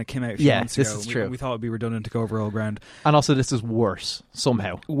in when it came out a few months ago. This is true. We thought it'd be redundant to go over old ground. And also this is worse,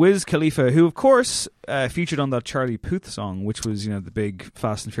 somehow. Wiz Khalifa, who of course featured on that Charlie Puth song, which was, the big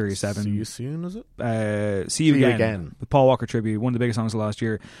Fast and Furious 7. See You Soon, is it? See You Again. The Paul Walker tribute, one of the biggest songs of last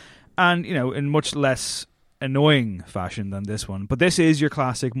year. And, in much less annoying fashion than this one. But this is your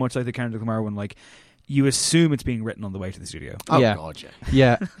classic, much like the Kendrick Lamar one, like, you assume it's being written on the way to the studio. Oh, yeah. God,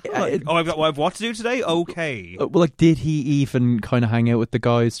 yeah. I've what to do today? Okay. Well, like, did he even kind of hang out with the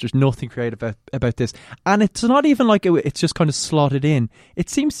guys? There's nothing creative about this. And it's not even like it's just kind of slotted in.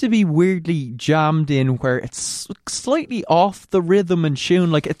 It seems to be weirdly jammed in where it's slightly off the rhythm and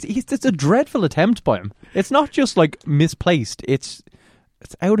tune. Like, it's a dreadful attempt by him. It's not just, like, misplaced. It's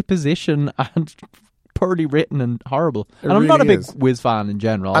out of position and poorly written and horrible. And I'm not a big Wiz fan in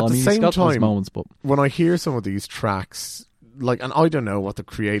general. At the same he's got time, those moments, but when I hear some of these tracks, like, and I don't know what the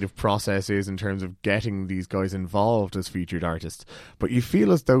creative process is in terms of getting these guys involved as featured artists, but you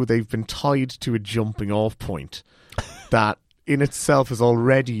feel as though they've been tied to a jumping off point that in itself is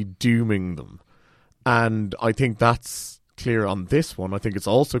already dooming them. And I think that's clear on this one. I think it's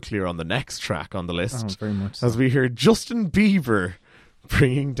also clear on the next track on the list. Very much so. As we hear Justin Bieber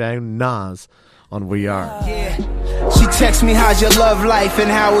bringing down Nas on We Are. Yeah. She texts me, how's your love life and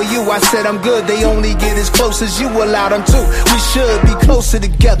how are you? I said I'm good, they only get as close as you allow them to. We should be closer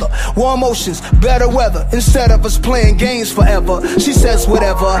together. Warm emotions, better weather, instead of us playing games forever. She says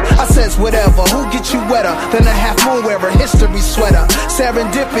whatever, I says whatever. Who gets you wetter than a half moon wearer, history sweater?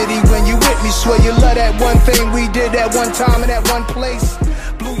 Serendipity when you with me, swear you love that one thing we did at one time in that one place.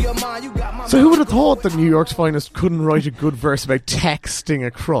 Blew your mind, you got my So who would have thought that New York's Finest couldn't write a good verse about texting a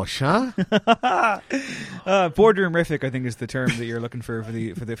crush, huh? Borderific, I think, is the term that you're looking for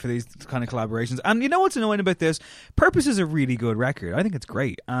these kind of collaborations. And you know what's annoying about this? Purpose is a really good record. I think it's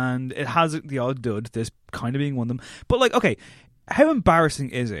great, and it has the odd dud. This kind of being one of them. But like, okay, how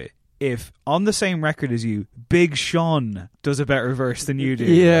embarrassing is it if on the same record as you, Big Sean does a better verse than you do?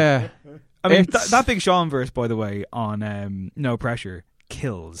 Yeah, I mean that Big Sean verse, by the way, on No Pressure,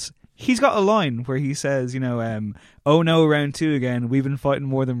 kills. He's got a line where he says, oh no, round 2 again. We've been fighting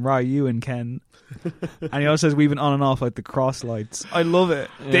more than Ryu and Ken. And he also says we've been on and off like the cross lights. I love it.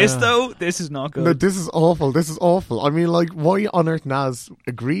 Yeah. This is not good. No, this is awful. I mean, like, why on earth Nas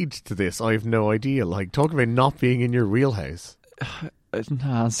agreed to this, I have no idea. Like, talk about not being in your wheelhouse.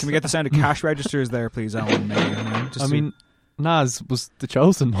 Nas. Can we get the sound of cash registers there, please, Alan? Maybe, Nas was the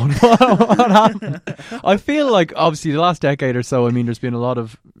chosen one. What happened? I feel like, obviously, the last decade or so, I mean, there's been a lot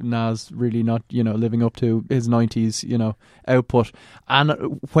of Nas really not, living up to his 90s, output.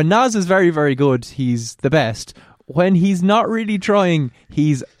 And when Nas is very, very good, he's the best. When he's not really trying,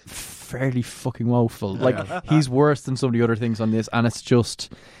 he's fairly fucking woeful. Like, he's worse than some of the other things on this, and it's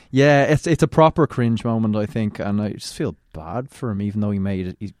just... Yeah, it's a proper cringe moment, I think, and I just feel bad for him, even though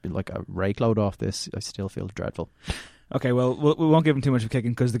he's like a rake load off this. I still feel dreadful. Okay, well, we won't give him too much of a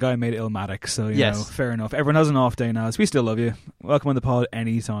kicking because the guy made Illmatic, so, you know, fair enough. Everyone has an off day now, so we still love you. Welcome on the pod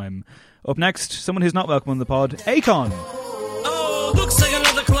anytime. Up next, someone who's not welcome on the pod, Akon. Oh, looks like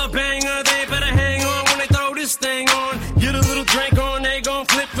another club banger. They better hang on when they throw this thing on. Get a little drink on, they gon'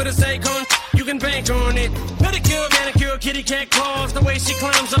 flip for the Akon. You can bank on it. Pedicure, manicure, kitty cat claws. The way she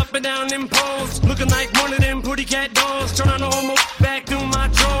climbs up and down them poles. Looking like one of them pretty cat dolls. Turn on the homo back through my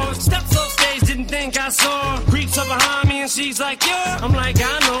drawers. Steps off stage, didn't think I saw. Creeps up behind me and she's like, yeah. I'm like,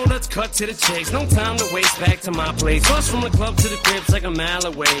 I know, let's cut to the chase. No time to waste, back to my place. Bus from the club to the crib's like a mile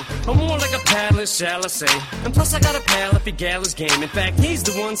away. I'm more like a paddler, shall I say. And plus I got a pal if he gathers game. In fact, he's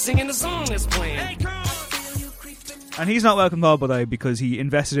the one singing the song that's playing. Hey, girl. And he's not welcome Bob Boy because he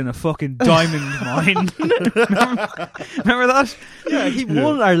invested in a fucking diamond mine. Remember that? Yeah, he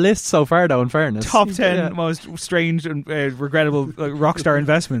won our list so far, though, in fairness. Top 10 most strange and regrettable rock star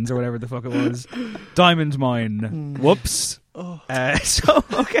investments, or whatever the fuck it was. Diamond mine. Whoops.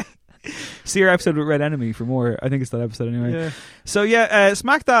 Okay. See our episode with Red Enemy for more. I think it's that episode anyway. Yeah. So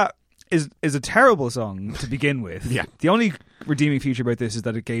Smack That is a terrible song to begin with. Yeah. The only redeeming feature about this is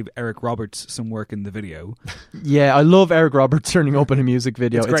that it gave Eric Roberts some work in the video. Yeah, I love Eric Roberts turning up in a music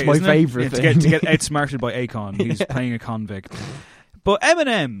video. It's my favourite thing. To get outsmarted by Akon, who's playing a convict. But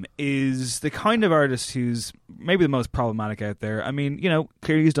Eminem is the kind of artist who's maybe the most problematic out there. I mean,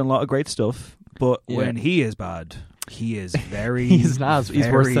 clearly he's done a lot of great stuff, but when he is bad, he is very, he's Nas. He's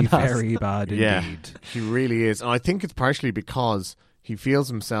worse than Nas. Very bad indeed. Yeah, he really is. And I think it's partially because he feels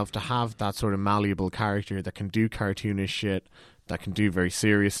himself to have that sort of malleable character that can do cartoonish shit, that can do very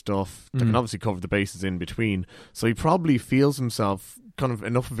serious stuff, that can obviously cover the bases in between. So he probably feels himself kind of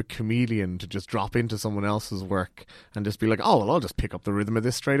enough of a chameleon to just drop into someone else's work and just be like, oh, well, I'll just pick up the rhythm of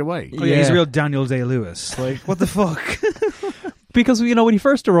this straight away. Oh, yeah, he's a real Daniel Day-Lewis. Like, what the fuck? Because, when he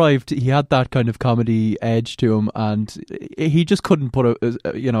first arrived, he had that kind of comedy edge to him, and he just couldn't put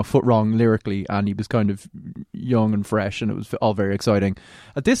a foot wrong lyrically, and he was kind of young and fresh, and it was all very exciting.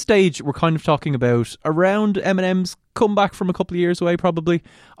 At this stage, we're kind of talking about around Eminem's comeback from a couple of years away, probably.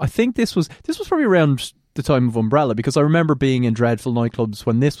 I think this was probably around the time of Umbrella, because I remember being in dreadful nightclubs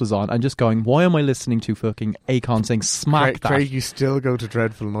when this was on and just going, why am I listening to fucking Akon saying Smack That? Craig, you still go to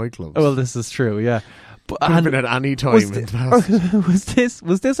dreadful nightclubs. Well, this is true, yeah. Could have been at any time in the past.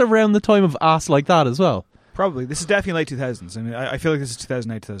 Was this around the time of Ass Like That as well? Probably. This is definitely late 2000s. I mean, I feel like this is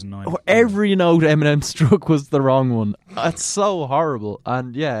 2008, 2009. Every note Eminem struck was the wrong one. It's so horrible.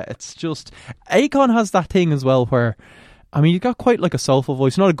 And yeah, it's just... Akon has that thing as well where... I mean, he's got quite like a soulful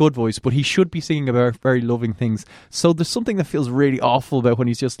voice, not a good voice, but he should be singing about very loving things. So there's something that feels really awful about when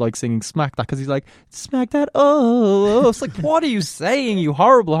he's just like singing Smack That, because he's like, Smack That, oh. It's like, what are you saying, you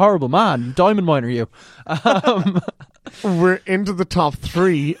horrible, horrible man? You diamond miner, you. We're into the top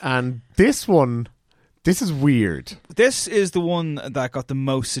 3, and this is weird. This is the one that got the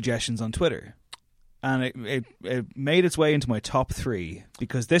most suggestions on Twitter. And it made its way into my top 3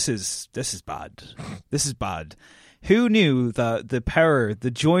 because this is bad. This is bad. Who knew that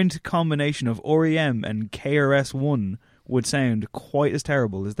the joint combination of REM and KRS-One would sound quite as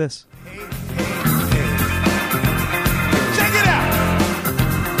terrible as this? Check it out!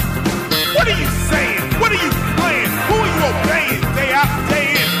 What are you saying? What are you playing? Who are you obeying? Day out,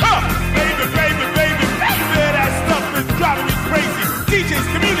 day in. Baby, baby, baby. Yeah, that stuff is driving me crazy. DJs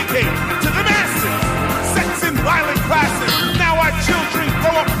communicate to the masses. Sex and violent classes. Now our children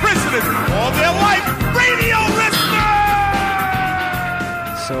grow up prisoners all their life. Radio listeners!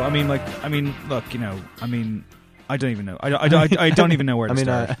 So, I don't even know. I don't even know where to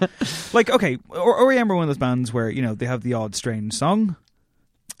start. Okay, REM are one of those bands where, they have the odd strange song.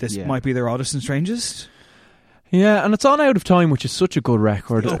 This might be their oddest and strangest. Yeah, and it's on Out of Time, which is such a good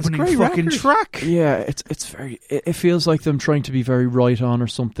record. It's a great fucking track. Yeah, it's very... It feels like them trying to be very right on or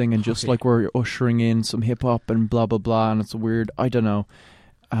something, and just like we're ushering in some hip-hop and blah, blah, blah, and it's weird. I don't know.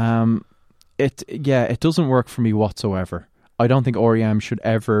 It doesn't work for me whatsoever. I don't think REM should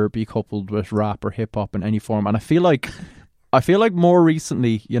ever be coupled with rap or hip hop in any form. And I feel like more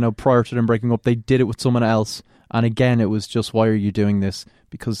recently, prior to them breaking up, they did it with someone else. And again, it was just, why are you doing this?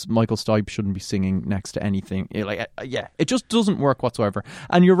 because Michael Stipe shouldn't be singing next to anything. It just doesn't work whatsoever.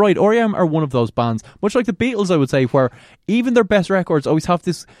 And you're right, R.E.M. are one of those bands, much like the Beatles, I would say, where even their best records always have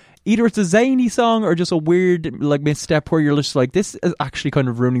this, either it's a zany song or just a weird misstep where you're just like, this is actually kind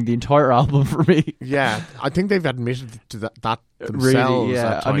of ruining the entire album for me. Yeah, I think they've admitted to that themselves. Really,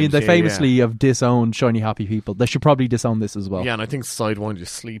 yeah. At I mean, times. they famously have disowned Shiny Happy People. They should probably disown this as well. Yeah, and I think Sidewinder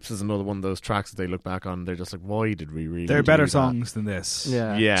Sleeps is another one of those tracks that they look back on and they're just like, why did we really There are do better that? songs than this.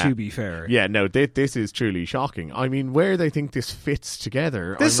 Yeah. To be fair. Yeah, no, this is truly shocking. I mean, where they think this fits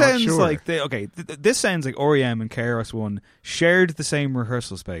together, This I'm not sounds sure. like this sounds like R.E.M. and KRS-One shared the same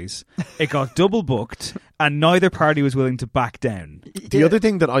rehearsal space. It got double booked, and neither party was willing to back down. The other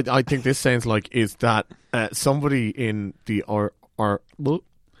thing that I think this sounds like is that somebody in the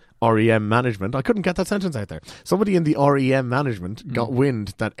REM management, I couldn't get that sentence out there. Somebody in the REM management got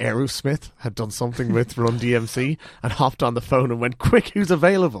wind that Aerosmith had done something with Run DMC and hopped on the phone and went, quick, who's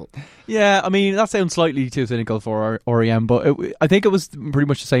available? Yeah, I mean, that sounds slightly too cynical for R.E.M., but I think it was pretty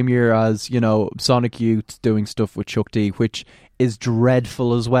much the same year as, Sonic Youth doing stuff with Chuck D, which is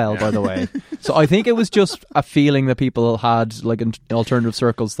dreadful as well, by the way. So I think it was just a feeling that people had, like, in alternative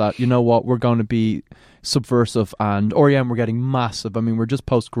circles, that, you know what, we're going to be subversive, and R.E.M. were getting massive. I mean, we're just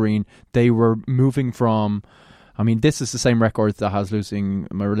post-Green. They were moving from... I mean, this is the same record that has Losing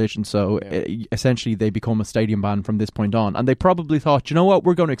My Religion, so essentially they become a stadium band from this point on. And they probably thought, you know what,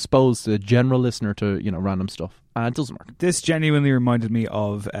 we're going to expose the general listener to, random stuff. And it doesn't work. This genuinely reminded me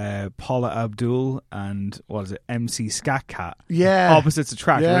of Paula Abdul and, what is it, MC Scat Cat. Yeah. Opposites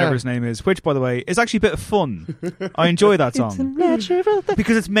Attract, whatever his name is, which, by the way, is actually a bit of fun. I enjoy that song.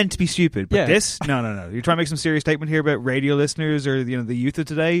 Because it's meant to be stupid. But this, no. You're trying to make some serious statement here about radio listeners or, the youth of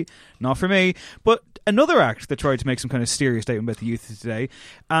today. Not for me. But another act that tried to make some kind of serious statement about the youth of today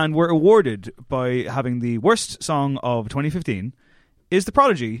and were awarded by having the worst song of 2015 is The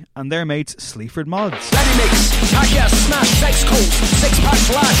Prodigy and their mates Sleaford Mods. Lady mix, packet, smash, sex calls, six pack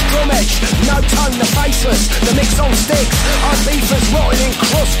flash, drum edge, no tone, the faceless, the mix on sticks, our beefers rotting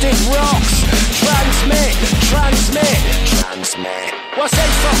encrusted rocks. Transmit. What's they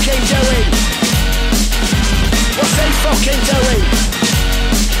fucking doing? What's they fucking doing?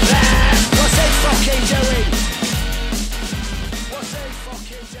 What's they fucking doing?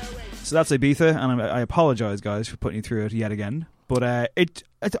 So that's Ibiza, and I apologise, guys, for putting you through it yet again. But I've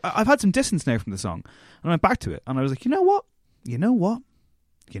had some distance now from the song, and I went back to it, and I was like, you know what? It's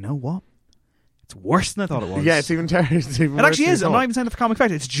worse than I thought it was. Yeah, it's even terrible. It actually is. I'm not even saying it for comic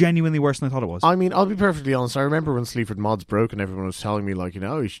effect. It's genuinely worse than I thought it was. I mean, I'll be perfectly honest. I remember when Sleaford Mods broke, and everyone was telling me, like,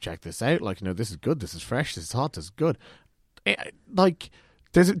 you should check this out. Like, this is good. This is fresh. This is hot. This is good.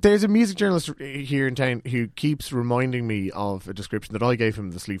 There's a music journalist here in town who keeps reminding me of a description that I gave him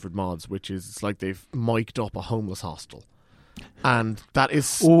of the Sleaford Mods, which is it's like they've mic'd up a homeless hostel. And that is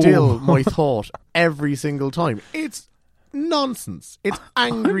still my thought every single time. It's nonsense. It's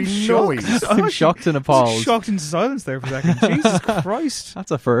angry noise. I'm shocked and appalled. Shocked into silence there for a second. Jesus Christ.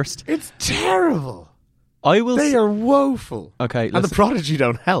 That's a first. It's terrible. They are woeful. Okay, and the Prodigy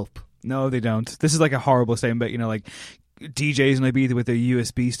don't help. No, they don't. This is like a horrible statement, like DJs in Ibiza with their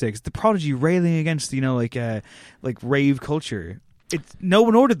USB sticks. The Prodigy railing against, like rave culture. No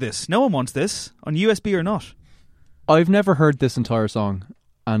one ordered this. No one wants this, on USB or not. I've never heard this entire song,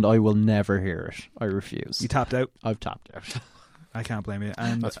 and I will never hear it. I refuse. You tapped out? I've tapped out. I can't blame you.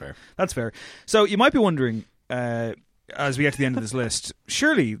 And that's fair. That's fair. So you might be wondering, as we get to the end of this list,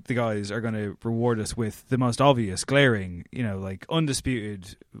 surely the guys are going to reward us with the most obvious, glaring, like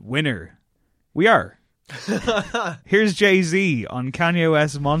undisputed winner. We are. Here's Jay-Z on Kanye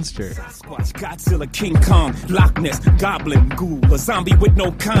West's Monster. Sasquatch, Godzilla, King Kong, Loch Ness, Goblin, Ghoul, a zombie with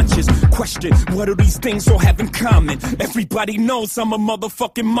no conscience. Question, what do these things all have in common? Everybody knows I'm a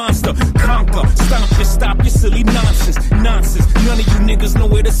motherfucking monster. Conquer, stomp you, stop your silly nonsense. None of you niggas know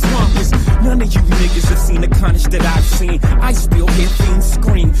where the swamp is. None of you niggas have seen the carnage that I've seen. I still hear fiends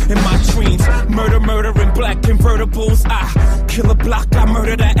scream in my dreams. Murder in black convertibles. I kill a block, I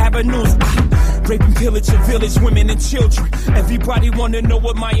murder the avenues. I rape and pillage a village, women and children. Everybody wanna know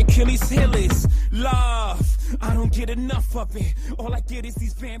what my Achilles heel is. Love, I don't get enough of it. All I get is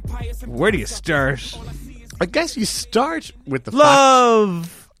these vampires. Where do you start? I guess you start with the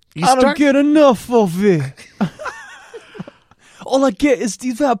love. I don't get enough of it. All I get is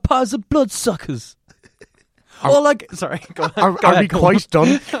these vampires and bloodsuckers. Sorry, go ahead. Are we quite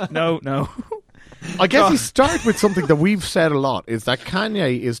done? No. I guess you start with something that we've said a lot, is that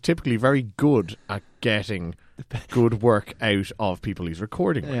Kanye is typically very good at getting good work out of people he's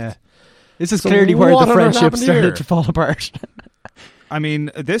recording with. Yeah. This is clearly where the friendship started to fall apart. I mean,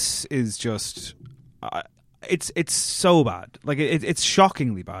 this is just... it's so bad. Like it's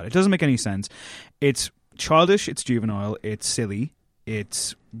shockingly bad. It doesn't make any sense. It's childish. It's juvenile. It's silly.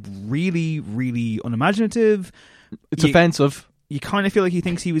 It's really, really unimaginative. It's offensive. You kind of feel like he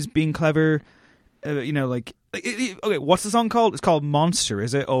thinks he was being clever. Okay, what's the song called? It's called Monster,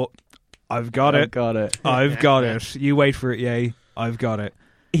 is it? Oh, I've got it. I've got it. You wait for it, yay. I've got it.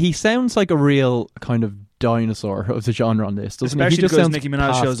 He sounds like a real kind of dinosaur of the genre on this, doesn't Especially he? He just because sounds Nicki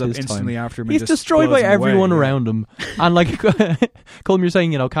Minaj past shows up his instantly time. after him. He's and just destroyed by blows him everyone away, around him. And like Colm, you're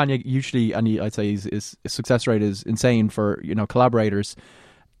saying, Kanye usually, and I'd say his success rate is insane for collaborators.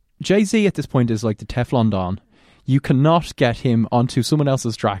 Jay-Z at this point is like the Teflon Don. You cannot get him onto someone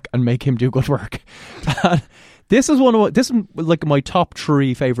else's track and make him do good work. This is like my top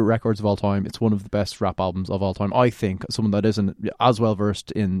 3 favorite records of all time. It's one of the best rap albums of all time, I think. Someone that isn't as well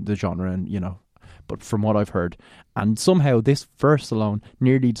versed in the genre, and but from what I've heard, and somehow this verse alone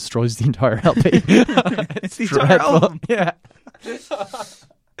nearly destroys the entire LP. It's the entire album. Yeah.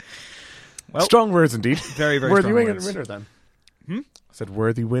 Well, strong words indeed. Very, very worthy strong words. winner then. I said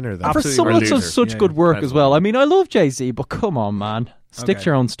worthy winner then. For someone that does such good work as well. I mean, I love Jay-Z, but come on, man. Stick to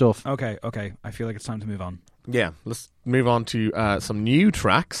your own stuff. Okay. I feel like it's time to move on. Yeah, let's move on to some new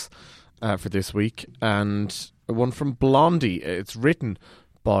tracks for this week, and one from Blondie. It's written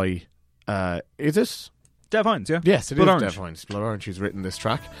by, is it? Dev Hynes, yeah? Yes, it Blood is Orange. Dev Hynes. Blood Orange who's written this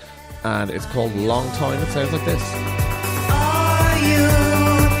track, and it's called Long Time. It sounds like this. Are you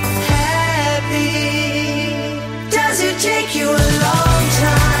happy? Does it take you a long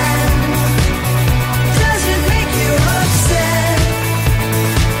time? Does it make you upset?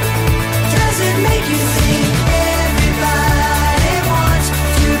 Does it make you think everybody wants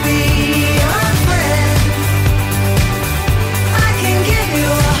to be your friend? I can give you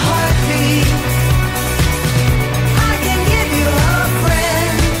a heartbeat. I can give you a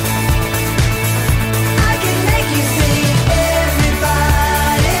friend. I can make you think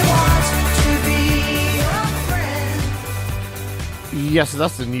everybody wants to be your friend. Yes, so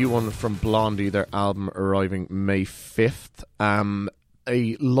that's the new one from Blondie, their album arriving May 5th.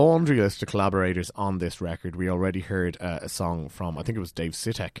 A laundry list of collaborators on this record. We already heard a song from, I think it was Dave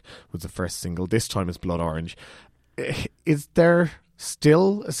Sitek, was the first single. This time it's Blood Orange. Is there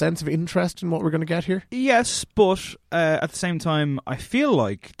still a sense of interest in what we're going to get here? Yes, but at the same time, I feel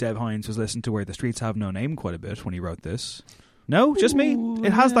like Dev Hynes was listening to Where the Streets Have No Name quite a bit when he wrote this. No, just me.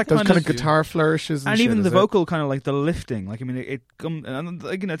 It has that Those kind of guitar flourishes, and shit, even the is it? vocal kind of like the lifting. Like I mean, it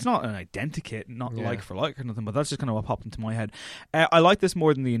it's not an identikit, not like for like or nothing, but that's just kind of what popped into my head. I like this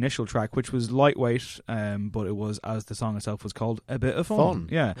more than the initial track, which was lightweight, but it was, as the song itself was called, a bit of fun.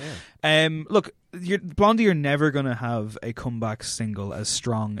 Yeah. Look, Blondie are never going to have a comeback single as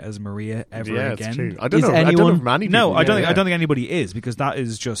strong as Maria ever Yeah, again. it's true. I don't know if many people. No, I don't think anybody is, because that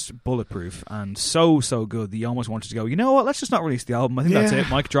is just bulletproof and so good that you almost wanted to go, you know what, let's just not release the album. I think that's it.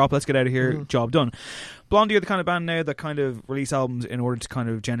 Mic drop, let's get out of here. Job done. Blondie are the kind of band now that kind of release albums in order to kind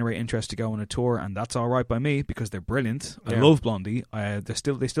of generate interest to go on a tour, and that's all right by me because they're brilliant. I love Blondie.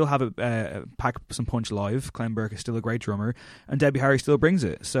 They still have a pack some punch live. Clem Burke is still a great drummer, and Debbie Harry still brings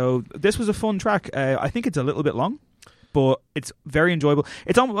it. So this was a fun track. I think it's a little bit long, but it's very enjoyable.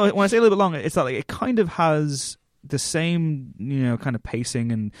 It's almost, when I say a little bit long, it's that like it kind of has the same kind of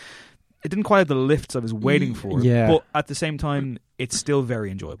pacing, and it didn't quite have the lifts I was waiting for. Yeah. But at the same time, it's still very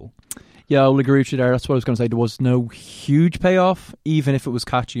enjoyable. Yeah, I'll agree with you there. That's what I was going to say. There was no huge payoff, even if it was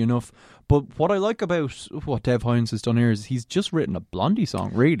catchy enough. But what I like about what Dev Hynes has done here is he's just written a Blondie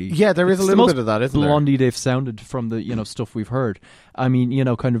song, really. Yeah, there is a little bit of that, isn't there? Blondie they've sounded from the stuff we've heard. I mean,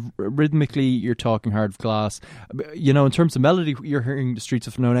 kind of rhythmically, you're talking Heart of Glass. In terms of melody, you're hearing The Streets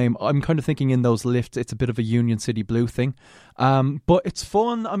of No Name. I'm kind of thinking in those lifts, it's a bit of a Union City Blue thing. But it's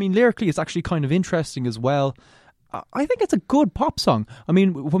fun. I mean, lyrically, it's actually kind of interesting as well. I think it's a good pop song. I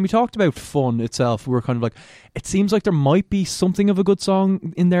mean, when we talked about fun itself, we were kind of like, it seems like there might be something of a good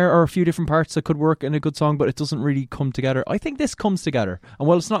song in there, or a few different parts that could work in a good song, but it doesn't really come together. I think this comes together, and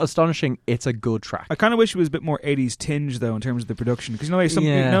while it's not astonishing, it's a good track. I kind of wish it was a bit more 80s tinge though in terms of the production, because like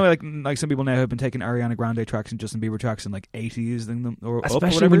some people now have been taking Ariana Grande tracks and Justin Bieber tracks in like 80s or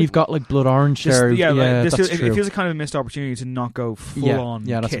especially when you've got like Blood Orange there. It feels a kind of a missed opportunity to not go full on.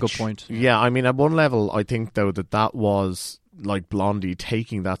 Yeah, that's kitsch. a good point. Yeah, I mean, at one level, I think though that was like Blondie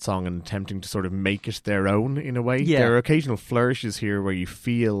taking that song and attempting to sort of make it their own in a way. Yeah. There are occasional flourishes here where you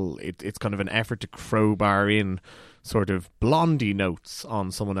feel it's kind of an effort to crowbar in sort of Blondie notes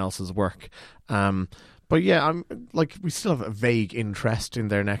on someone else's work. But yeah, I'm like, we still have a vague interest in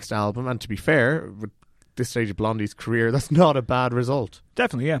their next album, and to be fair, with this stage of Blondie's career, that's not a bad result.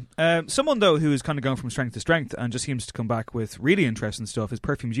 Definitely, yeah. Someone, though, who is kind of going from strength to strength and just seems to come back with really interesting stuff is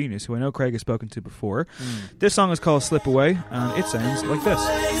Perfume Genius, who I know Craig has spoken to before. This song is called Slip Away, and it sounds like this.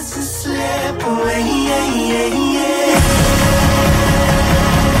 Slip away,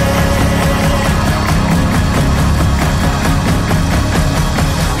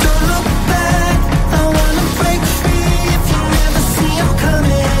 Don't look back, I wanna break free. If you never see I'm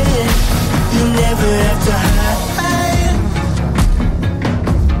coming, you never have to hide.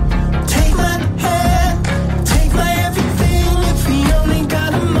 Take my hand, take my everything. If we only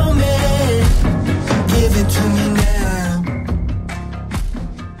got a moment, give it to me now.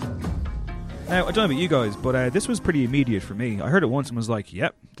 Now, I don't know about you guys, but this was pretty immediate for me. I heard it once and was like,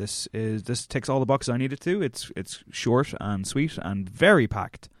 yep, this ticks all the boxes I needed to. It's short and sweet and very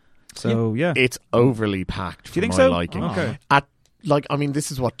packed. So, yeah. It's overly packed for Do you think my so? liking. Okay.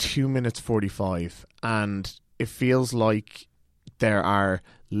 This is what, 2 minutes 45, and it feels like there are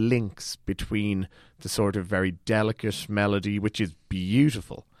links between the sort of very delicate melody, which is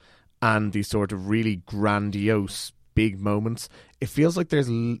beautiful, and these sort of really grandiose big moments. It feels like there's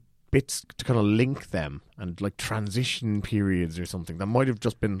bits to kind of link them, and like transition periods or something that might have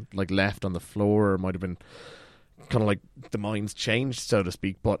just been like left on the floor, or might have been kind of like the mind's changed, so to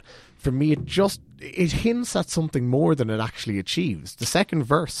speak. But for me, it hints at something more than it actually achieves. The second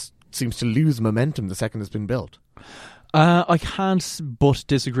verse seems to lose momentum the second it's been built. I can't but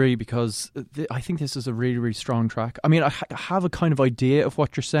disagree, because I think this is a really, really strong track. I mean, I have a kind of idea of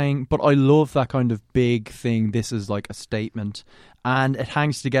what you're saying, but I love that kind of big thing. This is like a statement, and it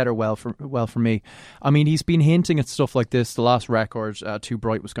hangs together well for me. I mean, he's been hinting at stuff like this. The last record, Too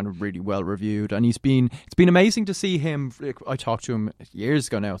Bright, was kind of really well reviewed, and it's been amazing to see him. I talked to him years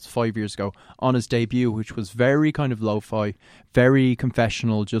ago now, it's 5 years ago, on his debut, which was very kind of lo-fi, very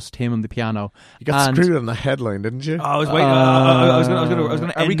confessional, just him and the piano. You got screwed on the headline, didn't you? I was waiting. I was going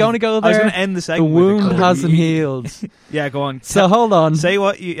to. Are we going to go there? I was going to end the segment. The wound hasn't healed. Yeah, go on. So hold on. Say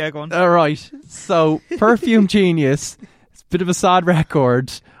what? Yeah, go on. All right. So Perfume Genius. It's a bit of a sad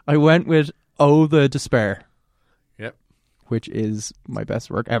record. I went with Oh the Despair. Yep. Which is my best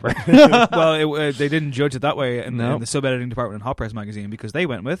work ever. Well, they didn't judge it that way in the sub-editing department in Hot Press magazine, because they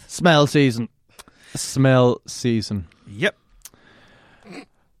went with Smell Season. Yep.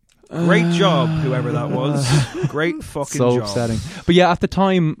 Great job, whoever that was. Great fucking so job. Upsetting. But yeah, at the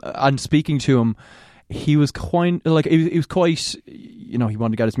time, and speaking to him, he was quite like he was quite. He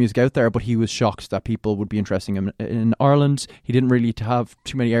wanted to get his music out there, but he was shocked that people would be interested in him in Ireland. He didn't really have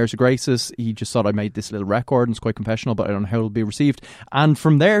too many airs of graces. He just thought, I made this little record and it's quite confessional, but I don't know how it'll be received. And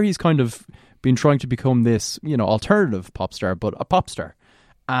from there, he's kind of been trying to become this, alternative pop star, but a pop star.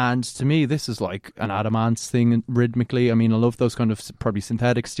 And to me, this is like an Adam Ants thing rhythmically. I mean, I love those kind of probably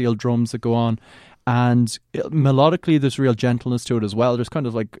synthetic steel drums that go on. And melodically, there's real gentleness to it as well. There's kind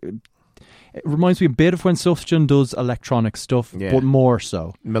of like... It reminds me a bit of when Sufjan does electronic stuff, but more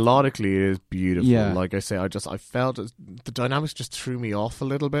so. Melodically, it is beautiful. Yeah. Like I say, I felt the dynamics just threw me off a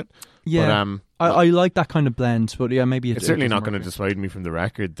little bit. Yeah, but, I like that kind of blend, but yeah, maybe it's certainly not going to dissuade me from the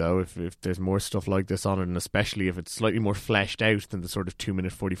record, though. If there's more stuff like this on it, and especially if it's slightly more fleshed out than the sort of 2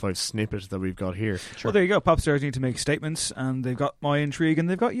 minute 45 snippet that we've got here. Sure. Well, there you go. Pop stars need to make statements, and they've got my intrigue and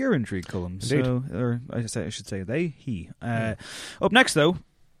they've got your intrigue, Colm. So, or I should say he. Up next, though,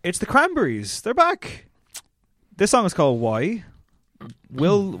 it's the Cranberries. They're back. This song is called Why.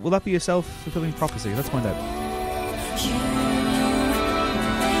 Will that be a self-fulfilling prophecy? Let's find out.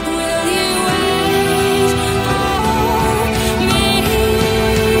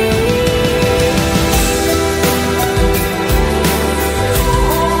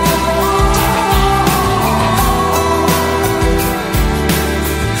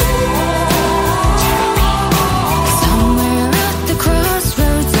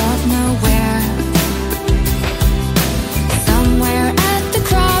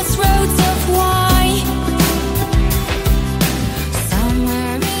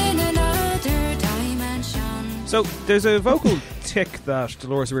 So there's a vocal tick that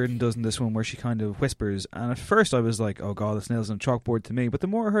Dolores O'Riordan does in this one where she kind of whispers, and at first I was like, oh god, this nails on a chalkboard to me, but the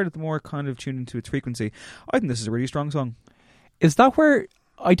more I heard it, the more I kind of tuned into its frequency. I think this is a really strong song. Is that where...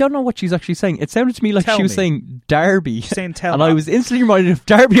 I don't know what she's actually saying. It sounded to me like she was saying Darby. She's saying tell and me. I was instantly reminded of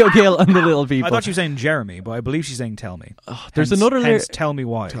Darby O'Gill and the Little People. I thought she was saying Jeremy, but I believe she's saying tell me. There's another lyric. Tell me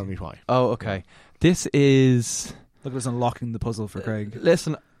why. Tell me why. Oh, okay. This is... Look at us unlocking the puzzle for Craig.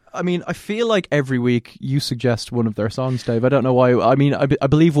 Listen, I mean, I feel like every week you suggest one of their songs, Dave. I don't know why. I mean, I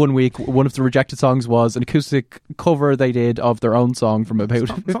believe one week one of the rejected songs was an acoustic cover they did of their own song from about...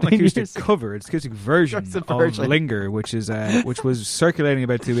 It's not an acoustic cover, it's an acoustic version of Linger, which was circulating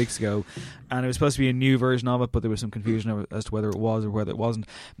about 2 weeks ago. and it was supposed to be a new version of it, but there was some confusion as to whether it was or whether it wasn't.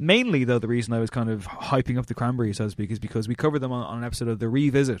 Mainly, though, the reason I was kind of hyping up the Cranberries, so to speak, is because we covered them on an episode of The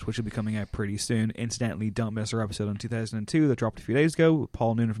Revisit, which will be coming out pretty soon. Incidentally, don't miss our episode in 2002 that dropped a few days ago with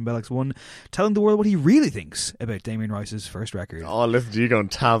Paul Noonan from Bell X1, telling the world what he really thinks about Damien Rice's first record. Oh, listen to you going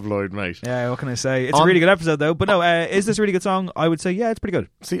tabloid, mate. Yeah, what can I say? It's a really good episode, though. But no, is this a really good song? I would say, yeah, it's pretty good.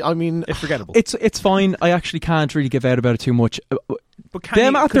 See, I mean, it's forgettable. It's fine. I actually can't really give out about it too much. But could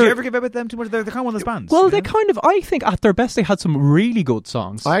you ever give out them too much? They're kind of one of those bands. Well, they kind of, I think at their best they had some really good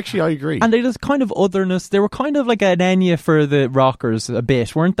songs. I agree. And they just kind of otherness. They were kind of like an Enya for the rockers a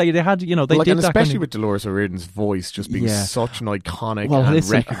bit, weren't they? They had, they did and that especially kind of, with Dolores O'Riordan's voice just being such an iconic well, and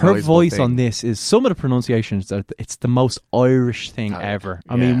listen, recognisable her voice thing. on this is some of the pronunciations. It's the most Irish thing ever.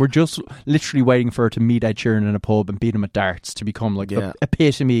 I mean, we're just literally waiting for her to meet Ed Sheeran in a pub and beat him at darts to become like the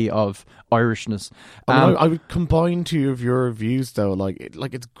epitome of Irishness. I would combine two of your views though. Like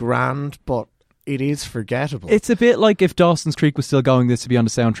it's grand, but it is forgettable. It's a bit like if Dawson's Creek was still going, this would be on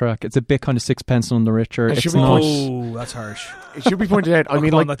the soundtrack. It's a bit kind of Sixpence None the Richer. It's not. Oh, that's harsh. It should be pointed out. I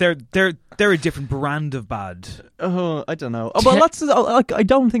mean, like they're a different brand of bad. I don't know. Well, that's I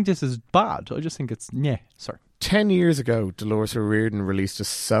don't think this is bad. I just think it's sorry. 10 years ago, Dolores O'Riordan released a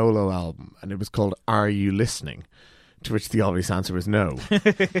solo album, and it was called "Are You Listening?" To which the obvious answer was no.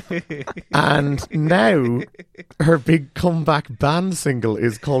 And now her big comeback band single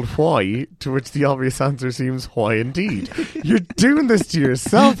is called Why, to which the obvious answer seems why indeed. You're doing this to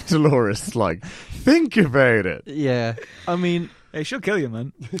yourself, Dolores. Like, think about it. Yeah. I mean, hey, she'll kill you,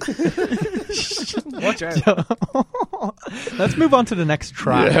 man. Watch out. Let's move on to the next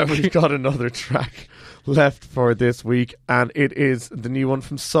track. Yeah, we've got another track left for this week, and it is the new one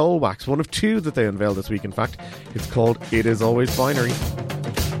from Soulwax, one of two that they unveiled this week. In fact, it's called It Is Always Binary.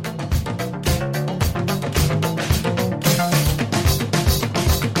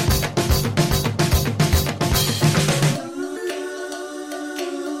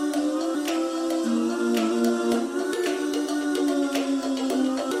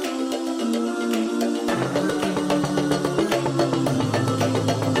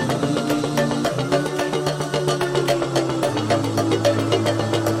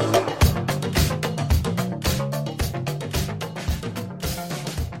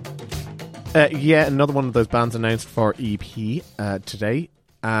 Yeah, another one of those bands announced for EP today.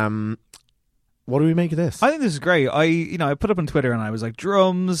 What do we make of this? I think this is great. I put up on Twitter and I was like,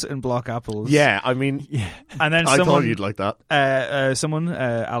 drums and block apples. Yeah, I mean, and then I thought you'd like that. Someone,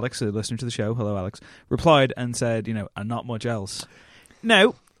 Alex, a listener to the show, hello Alex, replied and said, and not much else.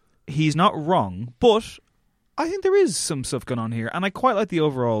 Now, he's not wrong, but I think there is some stuff going on here, and I quite like the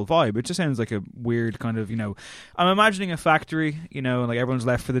overall vibe. It just sounds like a weird kind of, I'm imagining a factory, like everyone's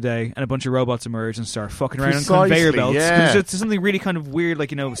left for the day, and a bunch of robots emerge and start fucking around on conveyor belts. Yeah. There's something really kind of weird,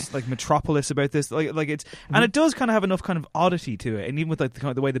 like Metropolis about this, like it's, and it does kind of have enough kind of oddity to it, and even with like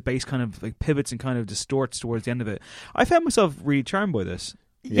the way the bass kind of like pivots and kind of distorts towards the end of it, I found myself really charmed by this.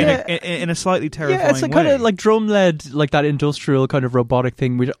 Yeah, in a slightly terrifying way. Yeah, it's like kind of like drum led, like that industrial kind of robotic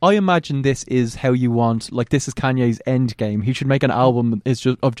thing. Which I imagine this is how you want. Like this is Kanye's end game. He should make an album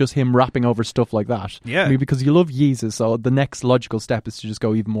of just him rapping over stuff like that. Yeah, I mean, because you love Yeezus, so the next logical step is to just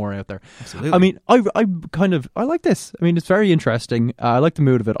go even more out there. Absolutely. I mean, I like this. I mean, it's very interesting. I like the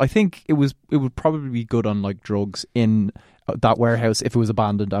mood of it. I think it would probably be good on like drugs in that warehouse if it was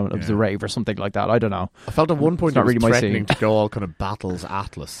abandoned out of the rave or something like that. I don't know. I felt at one point it was really threatening to go all kind of Battles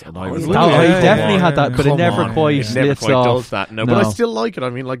Atlas, and I was definitely had that, but it never quite does that. No, but I still like it. I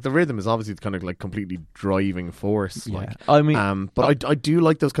mean, like the rhythm is obviously kind of like completely driving force. Yeah. Like, I mean, but I do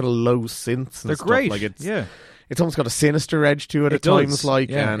like those kind of low synths. And they're stuff. great. Like it's It's almost got a sinister edge to it at times,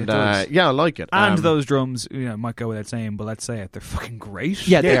 like, and I like it. And those drums, might go without saying, but let's say it, they're fucking great.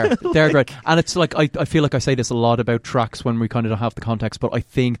 Yeah, they're great. And it's like I feel like I say this a lot about tracks when we kind of don't have the context, but I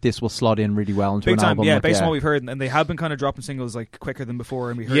think this will slot in really well into Big an time, album. yeah, based on what we've heard, and they have been kind of dropping singles like quicker than before,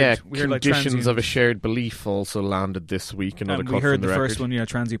 and we heard Conditions of a Shared Belief also landed this week. Another cut we heard from the first record. one,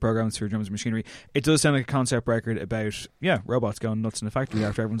 Transient Programs for Drums and Machinery. It does sound like a concept record about robots going nuts in a factory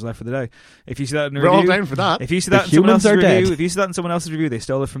after everyone's left for the day. If you see that in a We're review, all down for that. If you see that in someone else's review, if you see that in someone else's review, they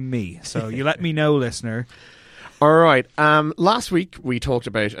stole it from me. So you let me know, listener. All right. Last week we talked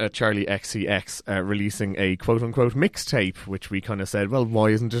about Charlie XCX releasing a quote-unquote mixtape, which we kind of said, well, why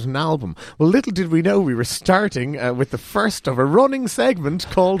isn't it an album? Well, little did we know we were starting with the first of a running segment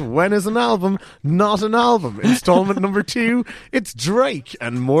called When is an Album Not an Album? Installment number 2, it's Drake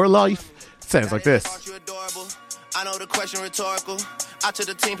and More Life. Sounds like this. I know the question rhetorical. I took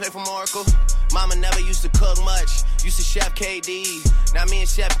the team, play from Oracle. Mama never used to cook much. Used to Chef KD. Now me and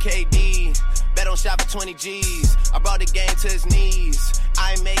Chef KD. Bet on shop for 20 G's. I brought the game to his knees.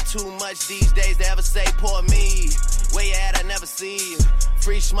 I made too much these days to ever say poor me. Where you at, I never see you.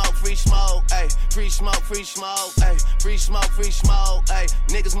 Free smoke, ayy. Free smoke, ayy. Free smoke, ayy.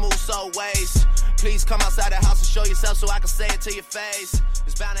 Niggas move so ways. Please come outside the house and show yourself so I can say it to your face.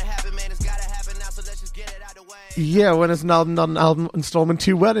 It's bound to happen, man. It's gotta happen now, so let's just get it out the way. Yeah, when it's not an album installment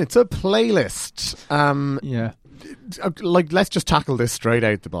too, well, it's a playlist. Yeah. Like, let's just tackle this straight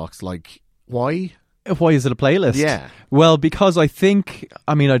out the box. Like, why? Why is it a playlist? Yeah. Well, because I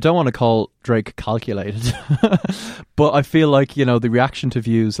don't want to call Drake calculated, but I feel like, the reaction to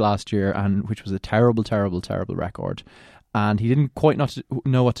Views last year, and which was a terrible, terrible, terrible record, and he didn't quite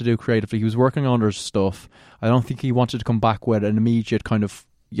know what to do creatively. He was working on other stuff. I don't think he wanted to come back with an immediate kind of,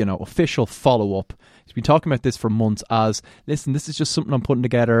 official follow-up. He's been talking about this for months as, listen, this is just something I'm putting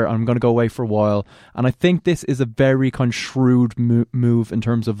together. I'm going to go away for a while. And I think this is a very kind of shrewd move in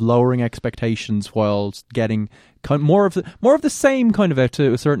terms of lowering expectations while getting kind of more of the same kind of out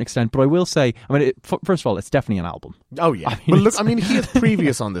to a certain extent. But I will say, first of all, it's definitely an album. Oh, yeah. He is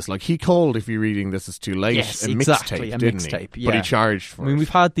previous on this. Like, he called If You're Reading This Is Too Late yes, a exactly, mixtape, didn't he? Yeah. But he charged for it. We've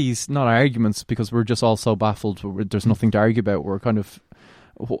had these, not arguments, because we're just all so baffled. There's nothing to argue about. We're kind of...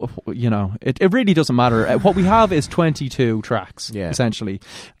 it really doesn't matter. What we have is 22 tracks, essentially.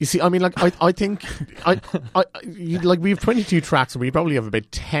 You see, I think we have 22 tracks, and we probably have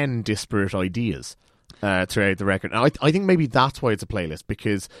about 10 disparate ideas throughout the record. And I think maybe that's why it's a playlist,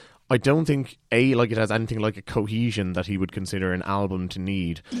 because I don't think it has anything like a cohesion that he would consider an album to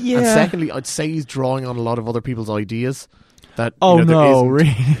need. Yeah. And secondly, I'd say he's drawing on a lot of other people's ideas. That,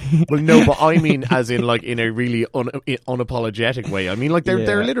 really? Well, no, but I mean, as in, like, in a really unapologetic way. I mean, like,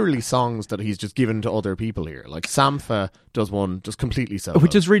 they're literally songs that he's just given to other people here. Like, Sampha does one just completely solo,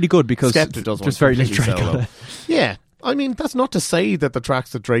 which is really good because Skepta does one there's very little completely Drake solo. on it. Yeah, I mean, that's not to say that the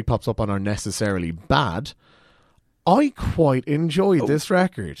tracks that Drake pops up on are necessarily bad. I quite enjoyed this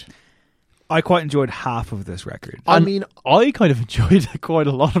record. I quite enjoyed half of this record. I kind of enjoyed quite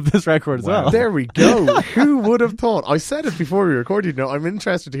a lot of this record as well. There we go. Who would have thought? I said it before we recorded. I'm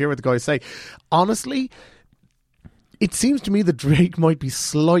interested to hear what the guys say. Honestly, it seems to me that Drake might be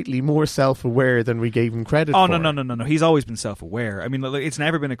slightly more self-aware than we gave him credit for. No. He's always been self-aware. I mean, it's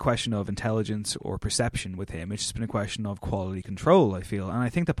never been a question of intelligence or perception with him. It's just been a question of quality control, I feel. And I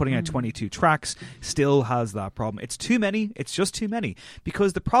think that putting out 22 tracks still has that problem. It's too many. It's just too many.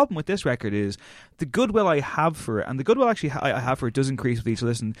 Because the problem with this record is the goodwill I have for it, and the goodwill actually I have for it does increase with each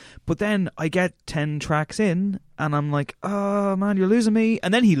listen, but then I get 10 tracks in, and I'm like, oh man, you're losing me.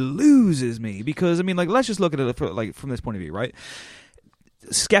 And then he loses me because, let's just look at it from this point of view, right?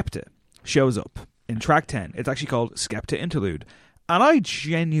 Skepta shows up in track 10. It's actually called Skepta Interlude. And I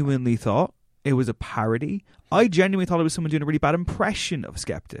genuinely thought it was a parody. I genuinely thought it was someone doing a really bad impression of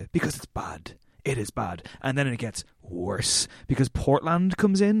Skepta because it's bad. It is bad. And then it gets worse because Portland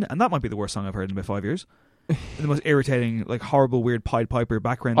comes in, and that might be the worst song I've heard in about 5 years. The most irritating, horrible, weird Pied Piper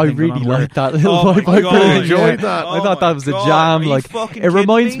background. I thing really liked that little Pied Piper. I enjoyed that. I thought that was a jam. It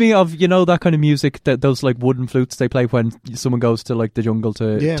reminds me of that kind of music, that those wooden flutes they play when someone goes to the jungle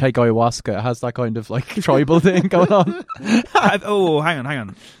to take ayahuasca. It has that kind of tribal thing going on. Hang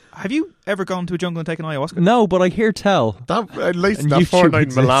on. Have you ever gone to a jungle and taken ayahuasca? No, but I hear tell. At least that fortnight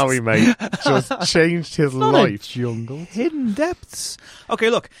in Malawi, mate, just changed his life. Jungle. Hidden depths. Okay,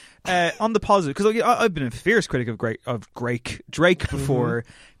 look. On the positive, because I've been a fierce critic of Drake before,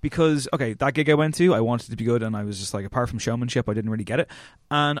 because that gig I went to, I wanted it to be good, and I was just apart from showmanship, I didn't really get it.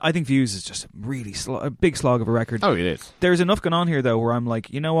 And I think Views is just really a big slog of a record. Oh, it is. There's enough going on here though, where I'm like,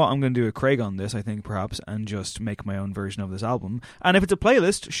 you know what, I'm going to do a Craig on this, I think perhaps, and just make my own version of this album. And if it's a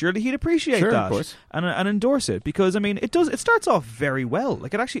playlist, surely he'd appreciate that, of course. and endorse it, because it starts off very well.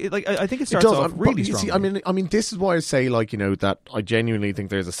 I think it starts off really strong. See, this is why I say that I genuinely think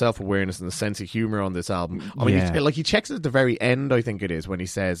there's a self-awareness and a sense of humour on this album. He checks it at the very end, I think it is, when he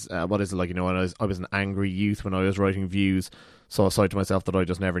says, what is it, I was an angry youth when I was writing Views, saw a side to myself that I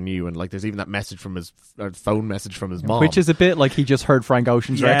just never knew. And there's even that message from his phone message from his mom, which is a bit like he just heard Frank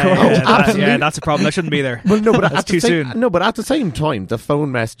Ocean's record. Absolutely. That's a problem. That shouldn't be there. Well, no, but that's too soon. No, but at the same time, the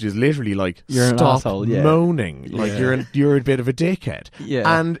phone message is literally you're stop an asshole, moaning, you're a bit of a dickhead.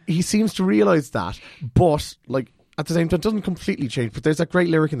 Yeah, and he seems to realise that, but at the same time, it doesn't completely change. But there's that great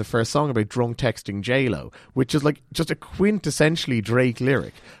lyric in the first song about drunk texting J-Lo, which is just a quintessentially Drake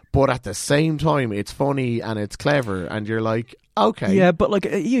lyric. but at the same time, it's funny and it's clever, and you're like, okay. Yeah, but like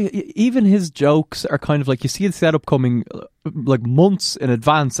even his jokes are kind of like, you see the setup coming like months in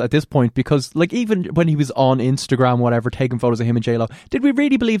advance at this point, because like even when he was on Instagram, whatever, taking photos of him and J-Lo, did we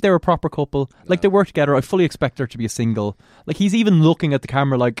really believe they were a proper couple? Like they work together. I fully expect there to be a single. Like he's even looking at the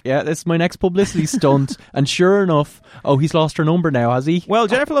camera like, yeah, this is my next publicity stunt. And sure enough, oh, he's lost her number now, has he? Well,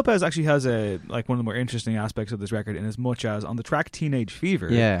 Jennifer Lopez actually has one of the more interesting aspects of this record, in as much as on the track Teenage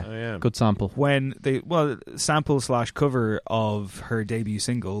Fever. Yeah, good sample. When sample / cover of her debut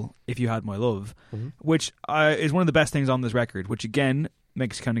single, If You Had My Love, which is one of the best things on this record, which again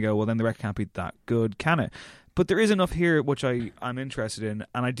makes you kind of go, well, then the record can't be that good, can it? But there is enough here which I'm interested in,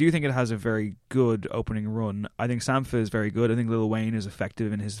 and I do think it has a very good opening run. I think Sampha is very good. I think Lil Wayne is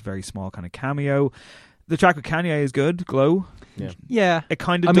effective in his very small kind of cameo. The track with Kanye is good, Glow. Yeah. It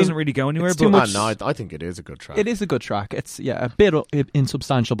kind of doesn't really go anywhere. But I think it is a good track. It is a good track. It's a bit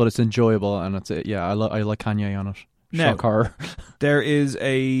insubstantial, but it's enjoyable, and it's I like Kanye on it. Now, Shock horror. There's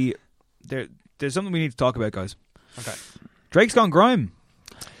something we need to talk about, guys. Okay. Drake's gone grime.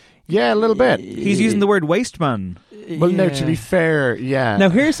 Yeah, a little bit. He's using the word waste man. Well, no, to be fair, yeah. Now,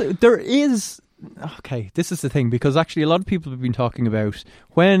 this is the thing, because actually a lot of people have been talking about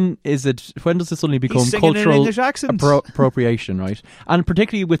when does this suddenly become cultural appropriation, right? And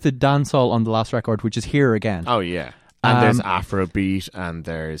particularly with the dancehall on the last record, which is Here Again. Oh, yeah. And there's Afrobeat, and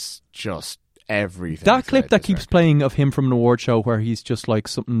there's just everything. That clip that keeps playing of him from an award show where he's just like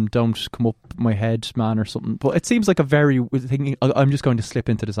something, don't come up my head, man, or something. But it seems like a very thing. I'm just going to slip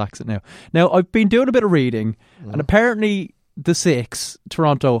into this accent now. Now, I've been doing a bit of reading, and apparently the Six,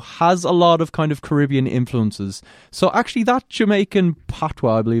 Toronto, has a lot of kind of Caribbean influences. So actually that Jamaican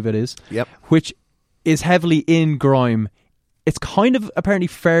patois, I believe it is, which is heavily in grime, it's kind of apparently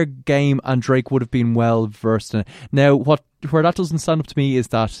fair game, and Drake would have been well versed in it. Now, where that doesn't stand up to me is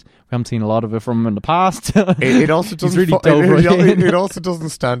that we haven't seen a lot of it from him in the past. It also doesn't. It also doesn't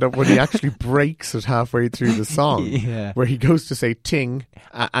stand up when he actually breaks it halfway through the song, where he goes to say "ting"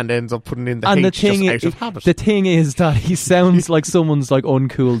 and ends up putting in the H just out of habit. The thing is that he sounds like someone's like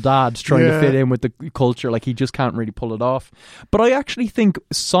uncool dad trying to fit in with the culture. Like he just can't really pull it off. But I actually think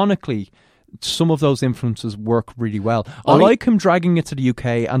sonically, some of those influences work really well. I like him dragging it to the UK,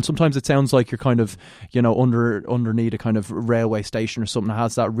 and sometimes it sounds like you're kind of, underneath a kind of railway station or something that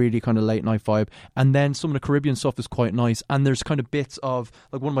has that really kind of late night vibe. And then some of the Caribbean stuff is quite nice, and there's kind of bits of,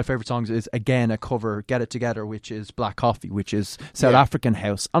 like, one of my favourite songs is, again, a cover, Get It Together, which is Black Coffee, which is South African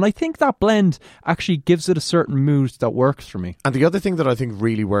house. And I think that blend actually gives it a certain mood that works for me. And the other thing that I think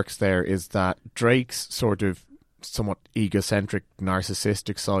really works there is that Drake's sort of somewhat egocentric,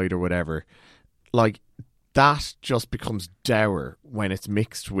 narcissistic side or whatever, like, that just becomes dour when it's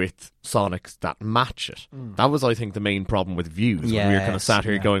mixed with sonics that match it. That was, I think, the main problem with Views. When we were kind of sat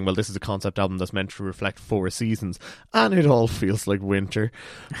here going, well, this is a concept album that's meant to reflect 4 seasons, and it all feels like winter.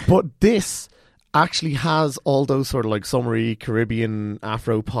 But this actually has all those sort of like summery Caribbean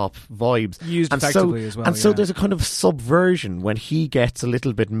Afro pop vibes used effectively as well. And so there's a kind of subversion when he gets a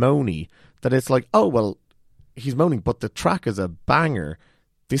little bit moany, that it's like, oh well, he's moaning, but the track is a banger.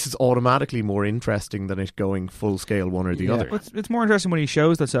 This is automatically more interesting than it going full scale one or the other. It's more interesting when he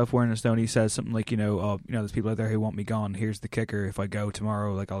shows that self-awareness, though, and he says something like, there's people out there who want me gone. Here's the kicker. If I go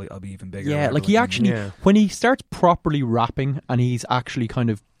tomorrow, like I'll be even bigger. Yeah, like he actually, when he starts properly rapping and he's actually kind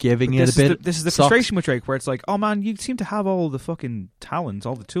of giving it a bit. This is the frustration with Drake, where it's like, oh man, you seem to have all the fucking talents,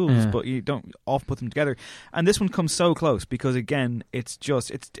 all the tools, but you don't off put them together. And this one comes so close because, again, it's too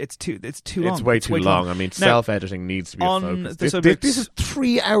long. It's way too long. I mean, self-editing needs to be a focus. This is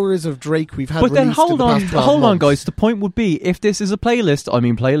 3 hours of Drake we've had. But then hold on, guys. The point would be, if this is a playlist, I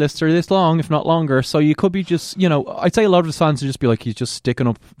mean, playlists are this long, if not longer. So you could be just, I'd say a lot of his fans would just be like, he's just sticking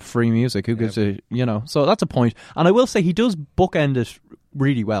up free music. Who gives a, So that's a point. And I will say he does bookend it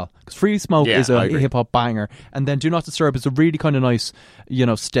really well, because Free Smoke is a hip hop banger, and then Do Not Disturb is a really kind of nice,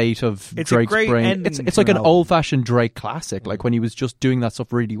 state of Drake's brain. It's like an old fashioned Drake classic, like when he was just doing that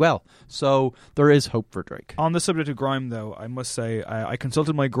stuff really well. So there is hope for Drake. On the subject of grime, though, I must say I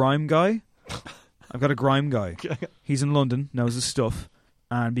consulted my grime guy. I've got a grime guy. He's in London, knows his stuff.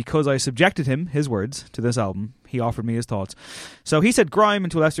 And because I subjected him, his words, to this album, he offered me his thoughts. So he said grime,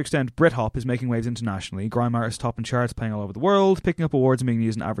 and to a lesser extent Britpop, is making waves internationally. Grime artists topping charts, playing all over the world, picking up awards and being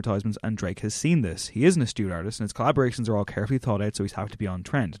used in advertisements, and Drake has seen this. He is an astute artist, and his collaborations are all carefully thought out, so he's happy to be on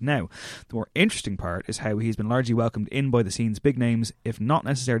trend. Now, the more interesting part is how he's been largely welcomed in by the scene's big names, if not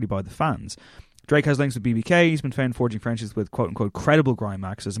necessarily by the fans. Drake has links with BBK. He's been found forging friendships with quote-unquote credible grime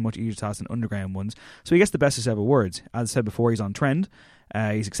acts as much easier tasks than underground ones. So he gets the best of several worlds. As I said before, he's on trend.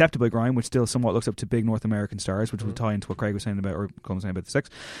 He's accepted by grime, which still somewhat looks up to big North American stars, which will tie into what Craig was saying about, or Colin was saying about the Six.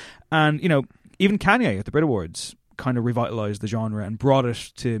 And, you know, even Kanye at the Brit Awards kind of revitalised the genre and brought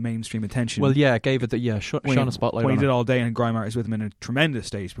it to mainstream attention. Well, yeah, gave it the shone a spotlight when on he did it. All Day and Grime Artists with him in a tremendous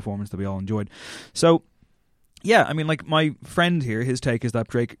stage performance that we all enjoyed. So, yeah, I mean, like, my friend here, his take is that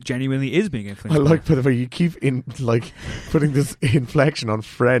Drake genuinely is being influenced. I like, by the way, you keep putting this inflection on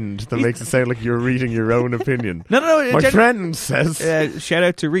friend that makes it sound like you're reading your own opinion. No. My friend says. Shout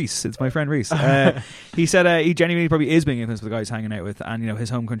out to Reese. It's my friend Reese. He said he genuinely probably is being influenced by the guys hanging out with, and, you know, his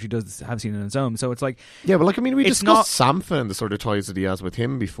home country does have seen it in its own. So it's like, yeah, but like, I mean, we it's discussed Sampha and the sort of ties that he has with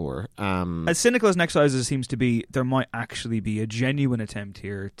him before. As cynical as Nextizes seems to be, there might actually be a genuine attempt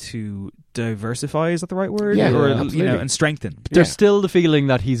here to diversify. Is that the right word? Yeah, or absolutely. you know, and strengthen. There's still the feeling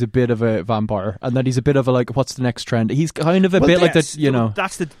that he's a bit of a vampire, and that he's a bit of a, like, what's the next trend? He's kind of a bit like that, you know.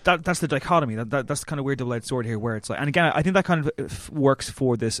 That's the dichotomy. That's the kind of weird double-edged sword here, where it's like, and again, I think that kind of works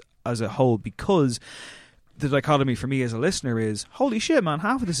for this as a whole, because the dichotomy for me as a listener is, holy shit, man,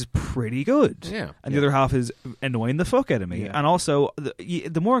 half of this is pretty good, and the other half is annoying the fuck out of me. And also,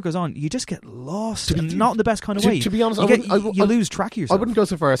 the more it goes on, you just get lost, and not in the best kind of way. To be honest, you lose track of yourself. I wouldn't go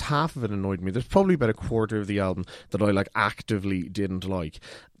so far as half of it annoyed me. There's probably about a quarter of the album that I like actively didn't like.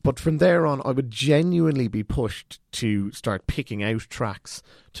 But from there on, I would genuinely be pushed to start picking out tracks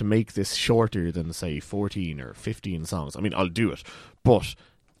to make this shorter than, say, 14 or 15 songs. I mean, I'll do it, but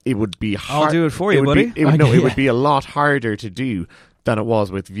it would be hard. I'll do it for you, buddy. It would be a lot harder to do than it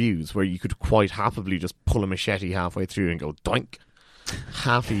was with Views, where you could quite happily just pull a machete halfway through and go doink.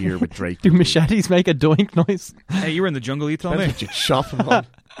 Half a year with Drake. Do machetes make a doink noise? Hey, you were in the jungle, you told me. That's what you chop them on.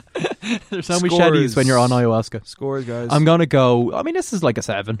 There's no machetes when you're on ayahuasca. Scores, guys. I'm gonna go. I mean, this is like a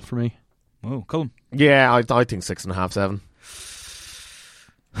 7 for me. Oh, cool. Yeah, I think 6.5, 7.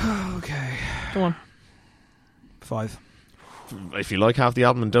 Okay, go on. 5. If you like half the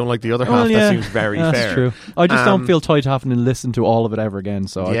album and don't like the other half, that seems very fair. That's true. I just don't feel tight having to listen to all of it ever again,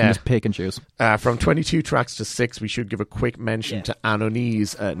 so I can just pick and choose. From 22 tracks to 6, we should give a quick mention to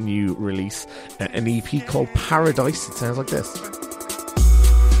Anohni's new release, an EP called Paradise. It sounds like this.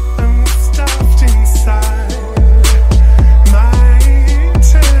 I'm stuffed inside my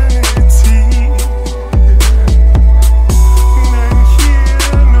eternity. And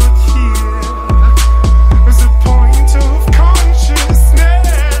here, not here, is a point of consciousness.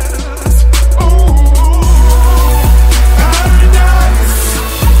 Ooh, paradise.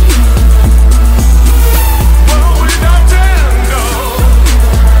 World without end,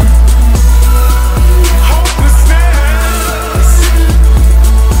 hopelessness.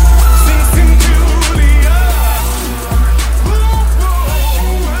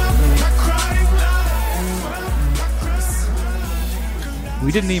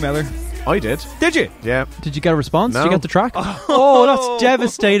 We didn't email her. I did. Did you? Yeah. Did you get a response? No. Did you get the track? Oh, that's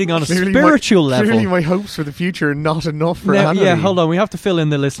devastating on a spiritual level. Clearly my hopes for the future are not enough for Now, Anohni. yeah, hold on. We have to fill in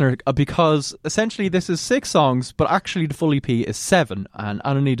the listener because essentially this is 6 songs, but actually the full EP is 7. And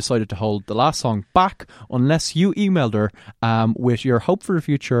Anohni decided to hold the last song back unless you emailed her with your hope for the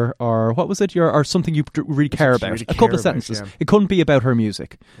future, or what was it? Or something you really care about. really a couple care of sentences. about, yeah. It couldn't be about her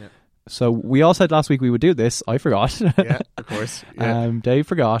music. Yeah. So we all said last week we would do this. I forgot. Yeah, of course. Yeah. Dave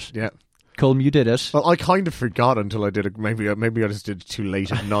forgot. Yeah. Colm, you did it. Well, I kind of forgot until I did it. Maybe I just did it too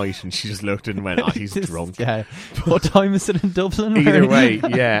late at night, and she just looked and went, "Oh, he's drunk." Yeah. What time is it in Dublin? Either way,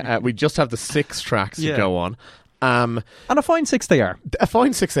 yeah. We just have the 6 tracks to go on. And a fine 6 they are. A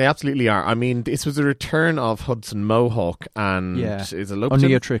fine 6 they absolutely are. I mean, this was a return of Hudson Mohawk and is it Lupton?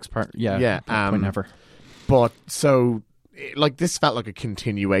 Oneatrix part. Yeah. Whenever. But so, like, this felt like a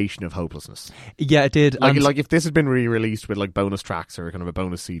continuation of Hopelessness. Yeah, it did. Like if this had been re-released with like bonus tracks or kind of a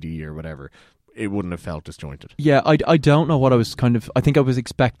bonus CD or whatever, it wouldn't have felt disjointed. Yeah, I don't know what I was I think I was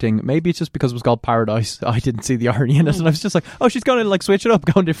expecting. Maybe it's just because it was called Paradise. I didn't see the irony in it, and I was just like, oh, she's going to like switch it up,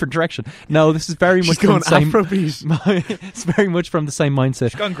 go in a different direction. No, this is very much from the same Afrobeat. It's very much from the same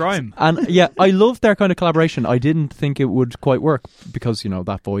mindset. She's gone grime. And yeah, I love their kind of collaboration. I didn't think it would quite work because, you know,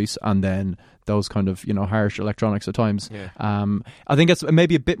 that voice and then those kind of, you know, harsh electronics at times. Yeah. I think it's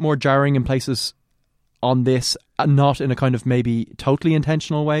maybe a bit more jarring in places on this, and not in a kind of maybe totally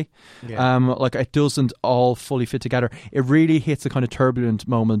intentional way. Yeah. Like it doesn't all fully fit together. It really hits a kind of turbulent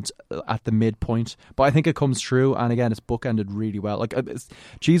moment at the midpoint, but I think it comes through, and again, it's bookended really well. Like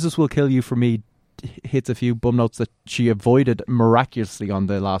Jesus Will Kill You for me hits a few bum notes that she avoided miraculously on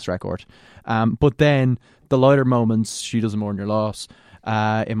the last record. But then the lighter moments, She Doesn't Mourn Your Loss,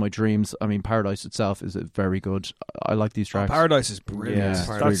 In My Dreams. I mean, Paradise itself is very good. I like these tracks. Paradise is brilliant.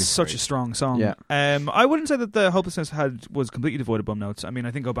 Yeah, That's such a strong song. Yeah. I wouldn't say that the Hopelessness was completely devoid of bum notes. I mean,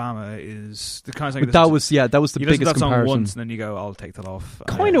 I think Obama is the kind of thing But that was the you biggest listen to that song comparison. once and then you go, I'll take that off.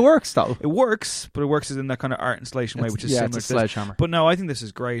 Kind of works though. It works, but it works in that kind of art installation way, which is similar it's a to this. sledgehammer. But no, I think this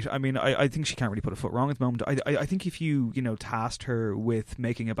is great. I mean, I think she can't really put a foot wrong at the moment. I think if you tasked her with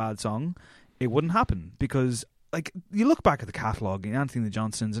making a bad song, it wouldn't happen, because like you look back at the catalogue, Anthony the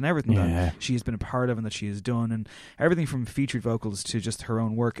Johnsons and everything that she has been a part of and that she has done, and everything from featured vocals to just her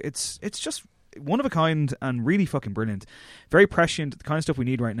own work. It's just one of a kind and really fucking brilliant. Very prescient, the kind of stuff we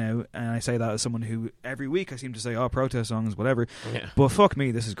need right now. And I say that as someone who every week I seem to say, protest songs, whatever. Yeah. But fuck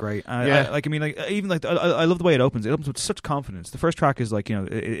me, this is great. I love the way it opens. It opens with such confidence. The first track is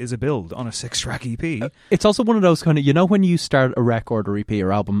is a build on a 6-track EP. It's also one of those kind of, when you start a record or EP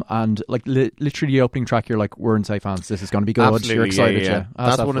or album and like literally the opening track, you're like, we're in safe hands. This is going to be good. Absolutely, You're excited. yeah.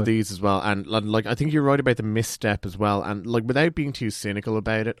 That's one of these as well. And like, I think you're right about the misstep as well. And like, without being too cynical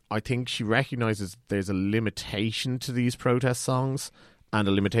about it, I think she recognises there's a limitation to these protest songs and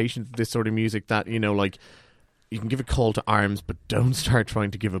a limitation to this sort of music that, like, you can give a call to arms, but don't start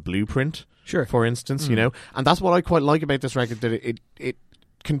trying to give a blueprint. Sure. For instance, and that's what I quite like about this record, that it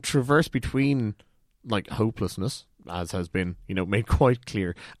can traverse between like hopelessness, as has been, made quite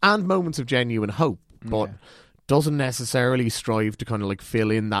clear, and moments of genuine hope, but doesn't necessarily strive to kind of like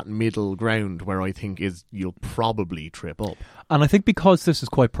fill in that middle ground where I think you'll probably trip up. And I think because this is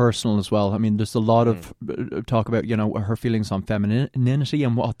quite personal as well, I mean, there's a lot of talk about, her feelings on femininity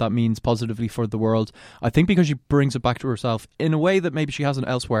and what that means positively for the world. I think because she brings it back to herself in a way that maybe she hasn't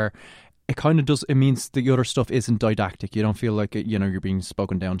elsewhere, it kind of does. It means the other stuff isn't didactic. You don't feel like you're being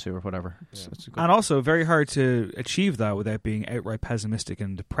spoken down to or whatever. Yeah. And also very hard to achieve that without being outright pessimistic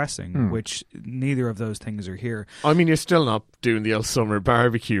and depressing, which neither of those things are here. I mean, you're still not doing the old summer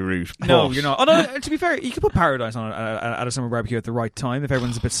barbecue route. No, you're not. Oh, no, to be fair, you could put Paradise on at a summer barbecue at the right time if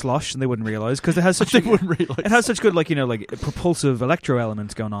everyone's a bit slush and they wouldn't realise, because it has such it has such good propulsive electro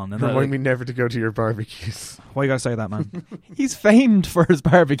elements going on. And remind me never to go to your barbecues. Why you gotta say that, man? He's famed for his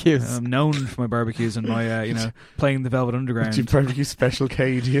barbecues. I'm known for my barbecues and my playing the Velvet Underground. Do you barbecue Special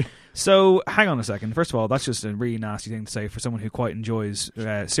K, do you? So hang on a second. First of all, that's just a really nasty thing to say for someone who quite enjoys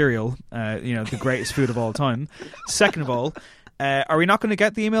cereal, the greatest food of all time. Second of all, are we not going to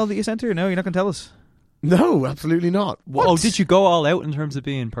get the email that you sent her? No, you're not going to tell us? No, absolutely not. What? Oh, did you go all out in terms of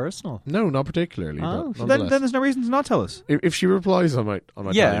being personal? No, not particularly. Oh, then there's no reason to not tell us. If she replies, I might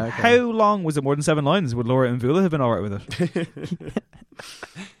tell you. Okay. How long was it? More than 7 lines? Would Laura and Vula have been all right with it?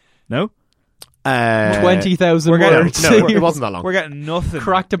 No? 20,000 words. No, it wasn't that long. We're getting nothing.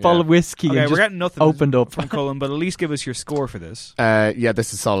 Cracked a bottle of whiskey and we're getting nothing opened up from Cullen, but at least give us your score for this.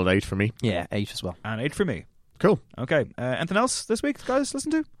 This is solid 8 for me. Yeah, 8 as well. And 8 for me. Cool. Okay. Anything else this week, guys,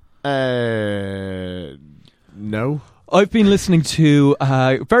 listen to? No. I've been listening to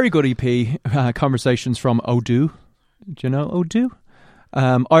very good EP, Conversations from Odu. Do you know Odu?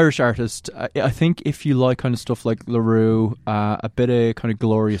 Irish artist. I think if you like kind of stuff like LaRue, a bit of kind of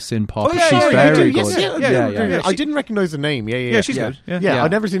glorious synth pop, she's very good. Yeah. I didn't recognise the name. Yeah, she's good. Yeah,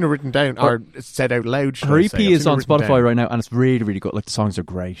 I've never seen her written down or said out loud. Her EP is on Spotify right now, and it's really, really good. Like, the songs are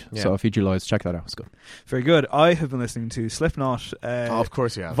great. Yeah. So if you realize, check that out. It's good. Very good. I have been listening to Slipknot. Of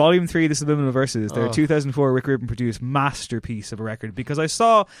course you have. Volume 3, The Subliminal Verses. Their 2004 Rick Rubin produced masterpiece of a record, because I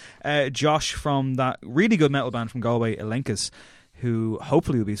saw Josh from that really good metal band from Galway, Elenchus, who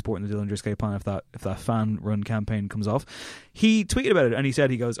hopefully will be supporting the Dillinger Escape Plan if that fan run campaign comes off. He tweeted about it and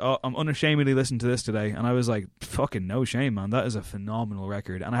he goes, I'm unashamedly listening to this today. And I was like, fucking no shame, man. That is a phenomenal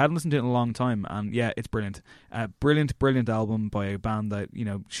record. And I hadn't listened to it in a long time, and yeah, it's brilliant. Brilliant album by a band that,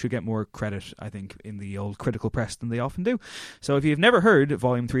 should get more credit, I think, in the old critical press than they often do. So if you've never heard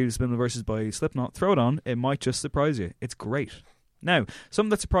Volume 3 of Subliminal Verses by Slipknot, throw it on. It might just surprise you. It's great. Now, something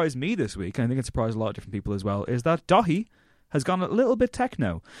that surprised me this week, and I think it surprised a lot of different people as well, is that Dahi has gone a little bit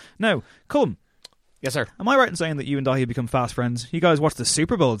techno. Now, Colm. Yes, sir. Am I right in saying that you and Dahi have become fast friends? You guys watched the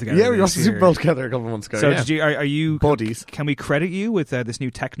Super Bowl together. Yeah, we watched the Super Bowl together a couple of months ago. So are you buddies? Can we credit you with this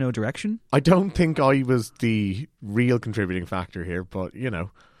new techno direction? I don't think I was the real contributing factor here, but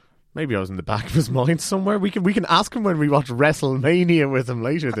maybe I was in the back of his mind somewhere. We can ask him when we watch WrestleMania with him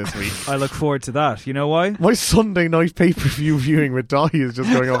later this week. I look forward to that. You know why? My Sunday night pay-per-view viewing with Dahi is just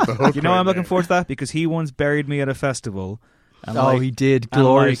going off the hook. I'm looking forward to that because he once buried me at a festival. And he did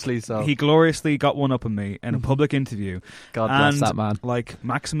gloriously. So he gloriously got one up on me in a public interview. God bless that man. Like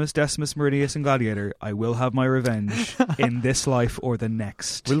Maximus Decimus Meridius and Gladiator, I will have my revenge in this life or the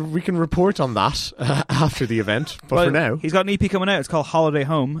next. Well, we can report on that after the event. But for now, he's got an EP coming out. It's called Holiday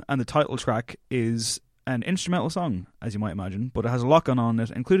Home, and the title track is an instrumental song, as you might imagine, but it has a lot going on in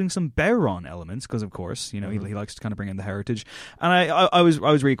it, including some Bowron elements, because of course, you know, he likes to kind of bring in the heritage. And I was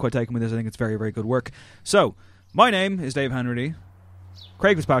really quite taken with this. I think it's very, very good work. So, my name is Dave Henry.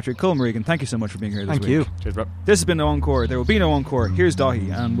 Craig Fitzpatrick, Colm Regan, thank you so much for being here this week. Thank you. Cheers, bro. This has been No Encore. There will be no Encore. Here's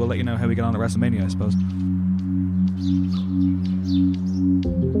Dahi, and we'll let you know how we get on at WrestleMania, I suppose.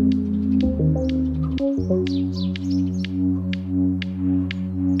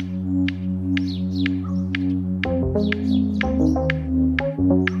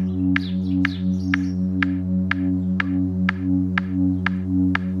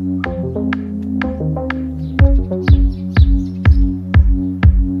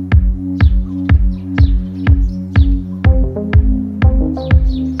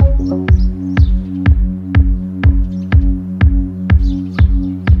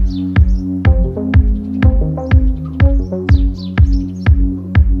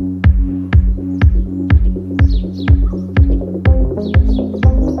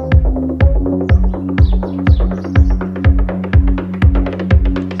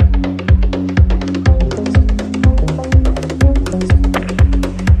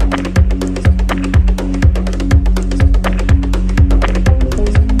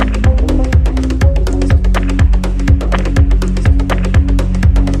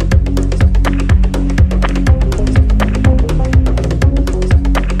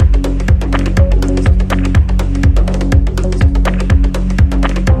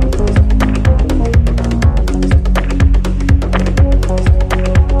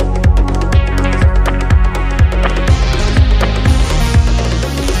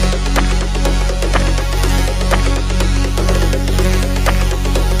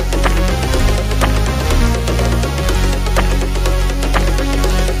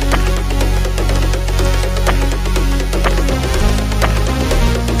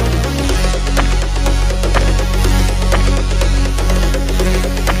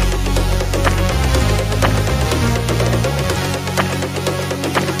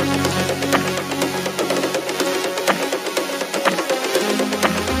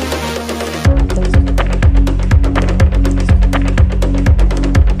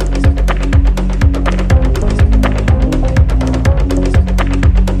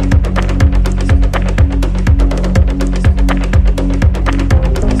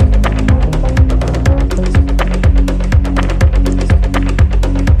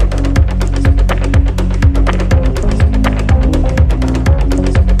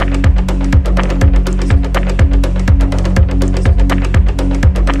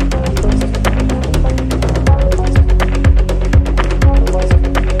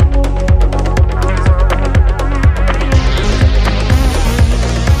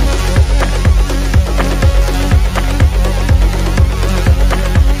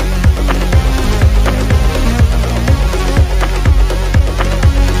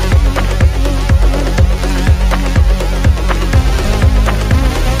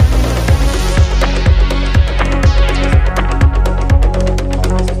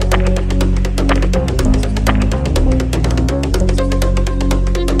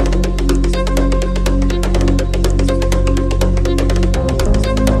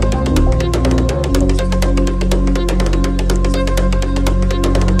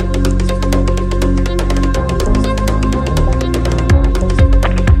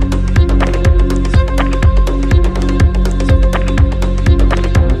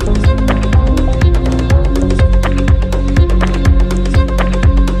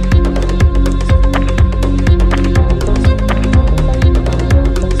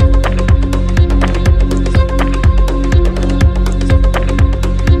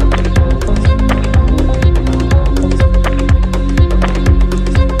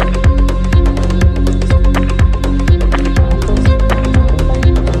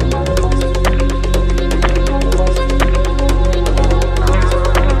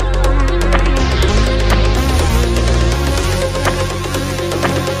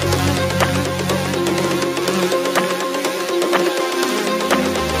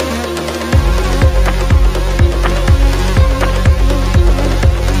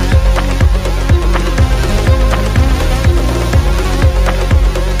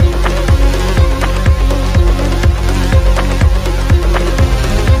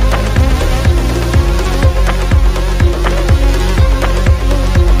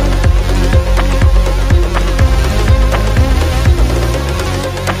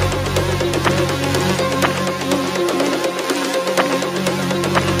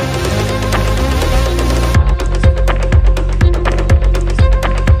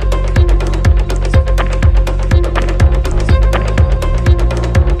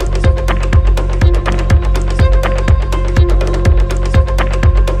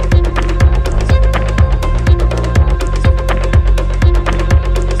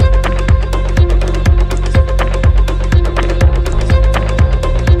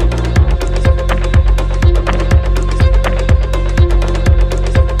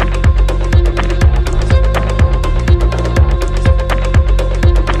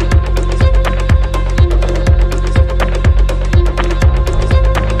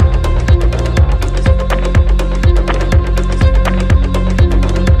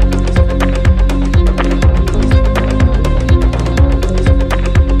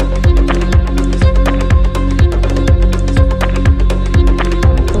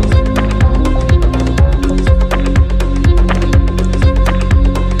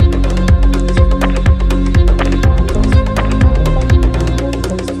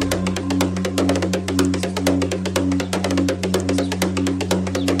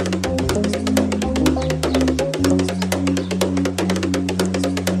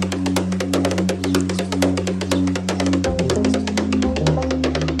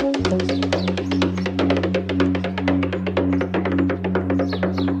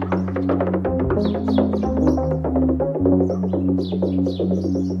 This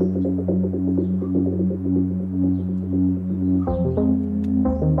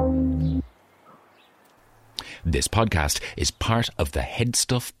podcast is part of the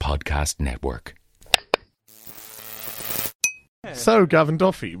Headstuff Podcast Network. So, Gavin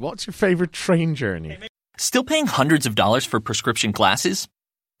Duffy, what's your favourite train journey? Still paying hundreds of dollars for prescription glasses?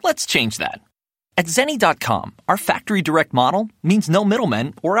 Let's change that. At Zenni.com, our factory direct model means no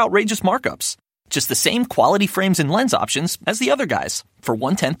middlemen or outrageous markups. Just the same quality frames and lens options as the other guys for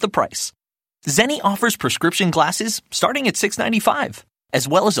 1/10 the price. Zenni offers prescription glasses starting at $6.95, as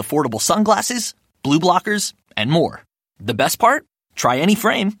well as affordable sunglasses, blue blockers, and more. The best part? Try any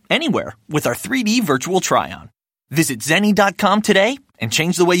frame, anywhere, with our 3D virtual try-on. Visit Zenni.com today and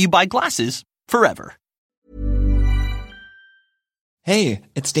change the way you buy glasses forever. Hey,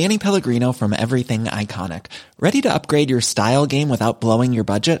 it's Danny Pellegrino from Everything Iconic. Ready to upgrade your style game without blowing your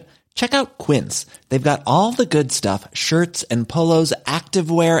budget? Check out Quince. They've got all the good stuff, shirts and polos,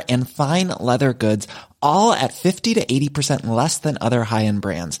 activewear, and fine leather goods, all at 50 to 80% less than other high-end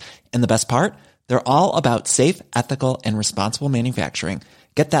brands. And the best part? They're all about safe, ethical, and responsible manufacturing.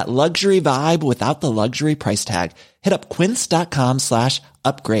 Get that luxury vibe without the luxury price tag. Hit up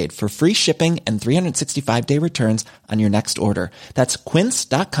quince.com/upgrade for free shipping and 365-day returns on your next order. That's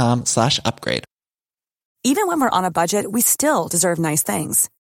quince.com/upgrade. Even when we're on a budget, we still deserve nice things.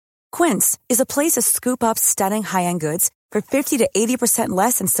 Quince is a place to scoop up stunning high-end goods for 50 to 80%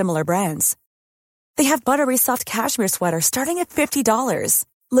 less than similar brands. They have buttery soft cashmere sweaters starting at $50,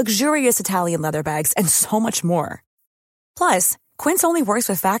 luxurious Italian leather bags, and so much more. Plus, Quince only works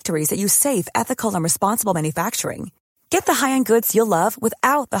with factories that use safe, ethical, and responsible manufacturing. Get the high-end goods you'll love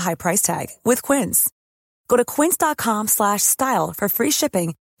without the high price tag with Quince. Go to quince.com/style for free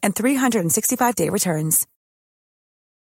shipping and 365-day returns.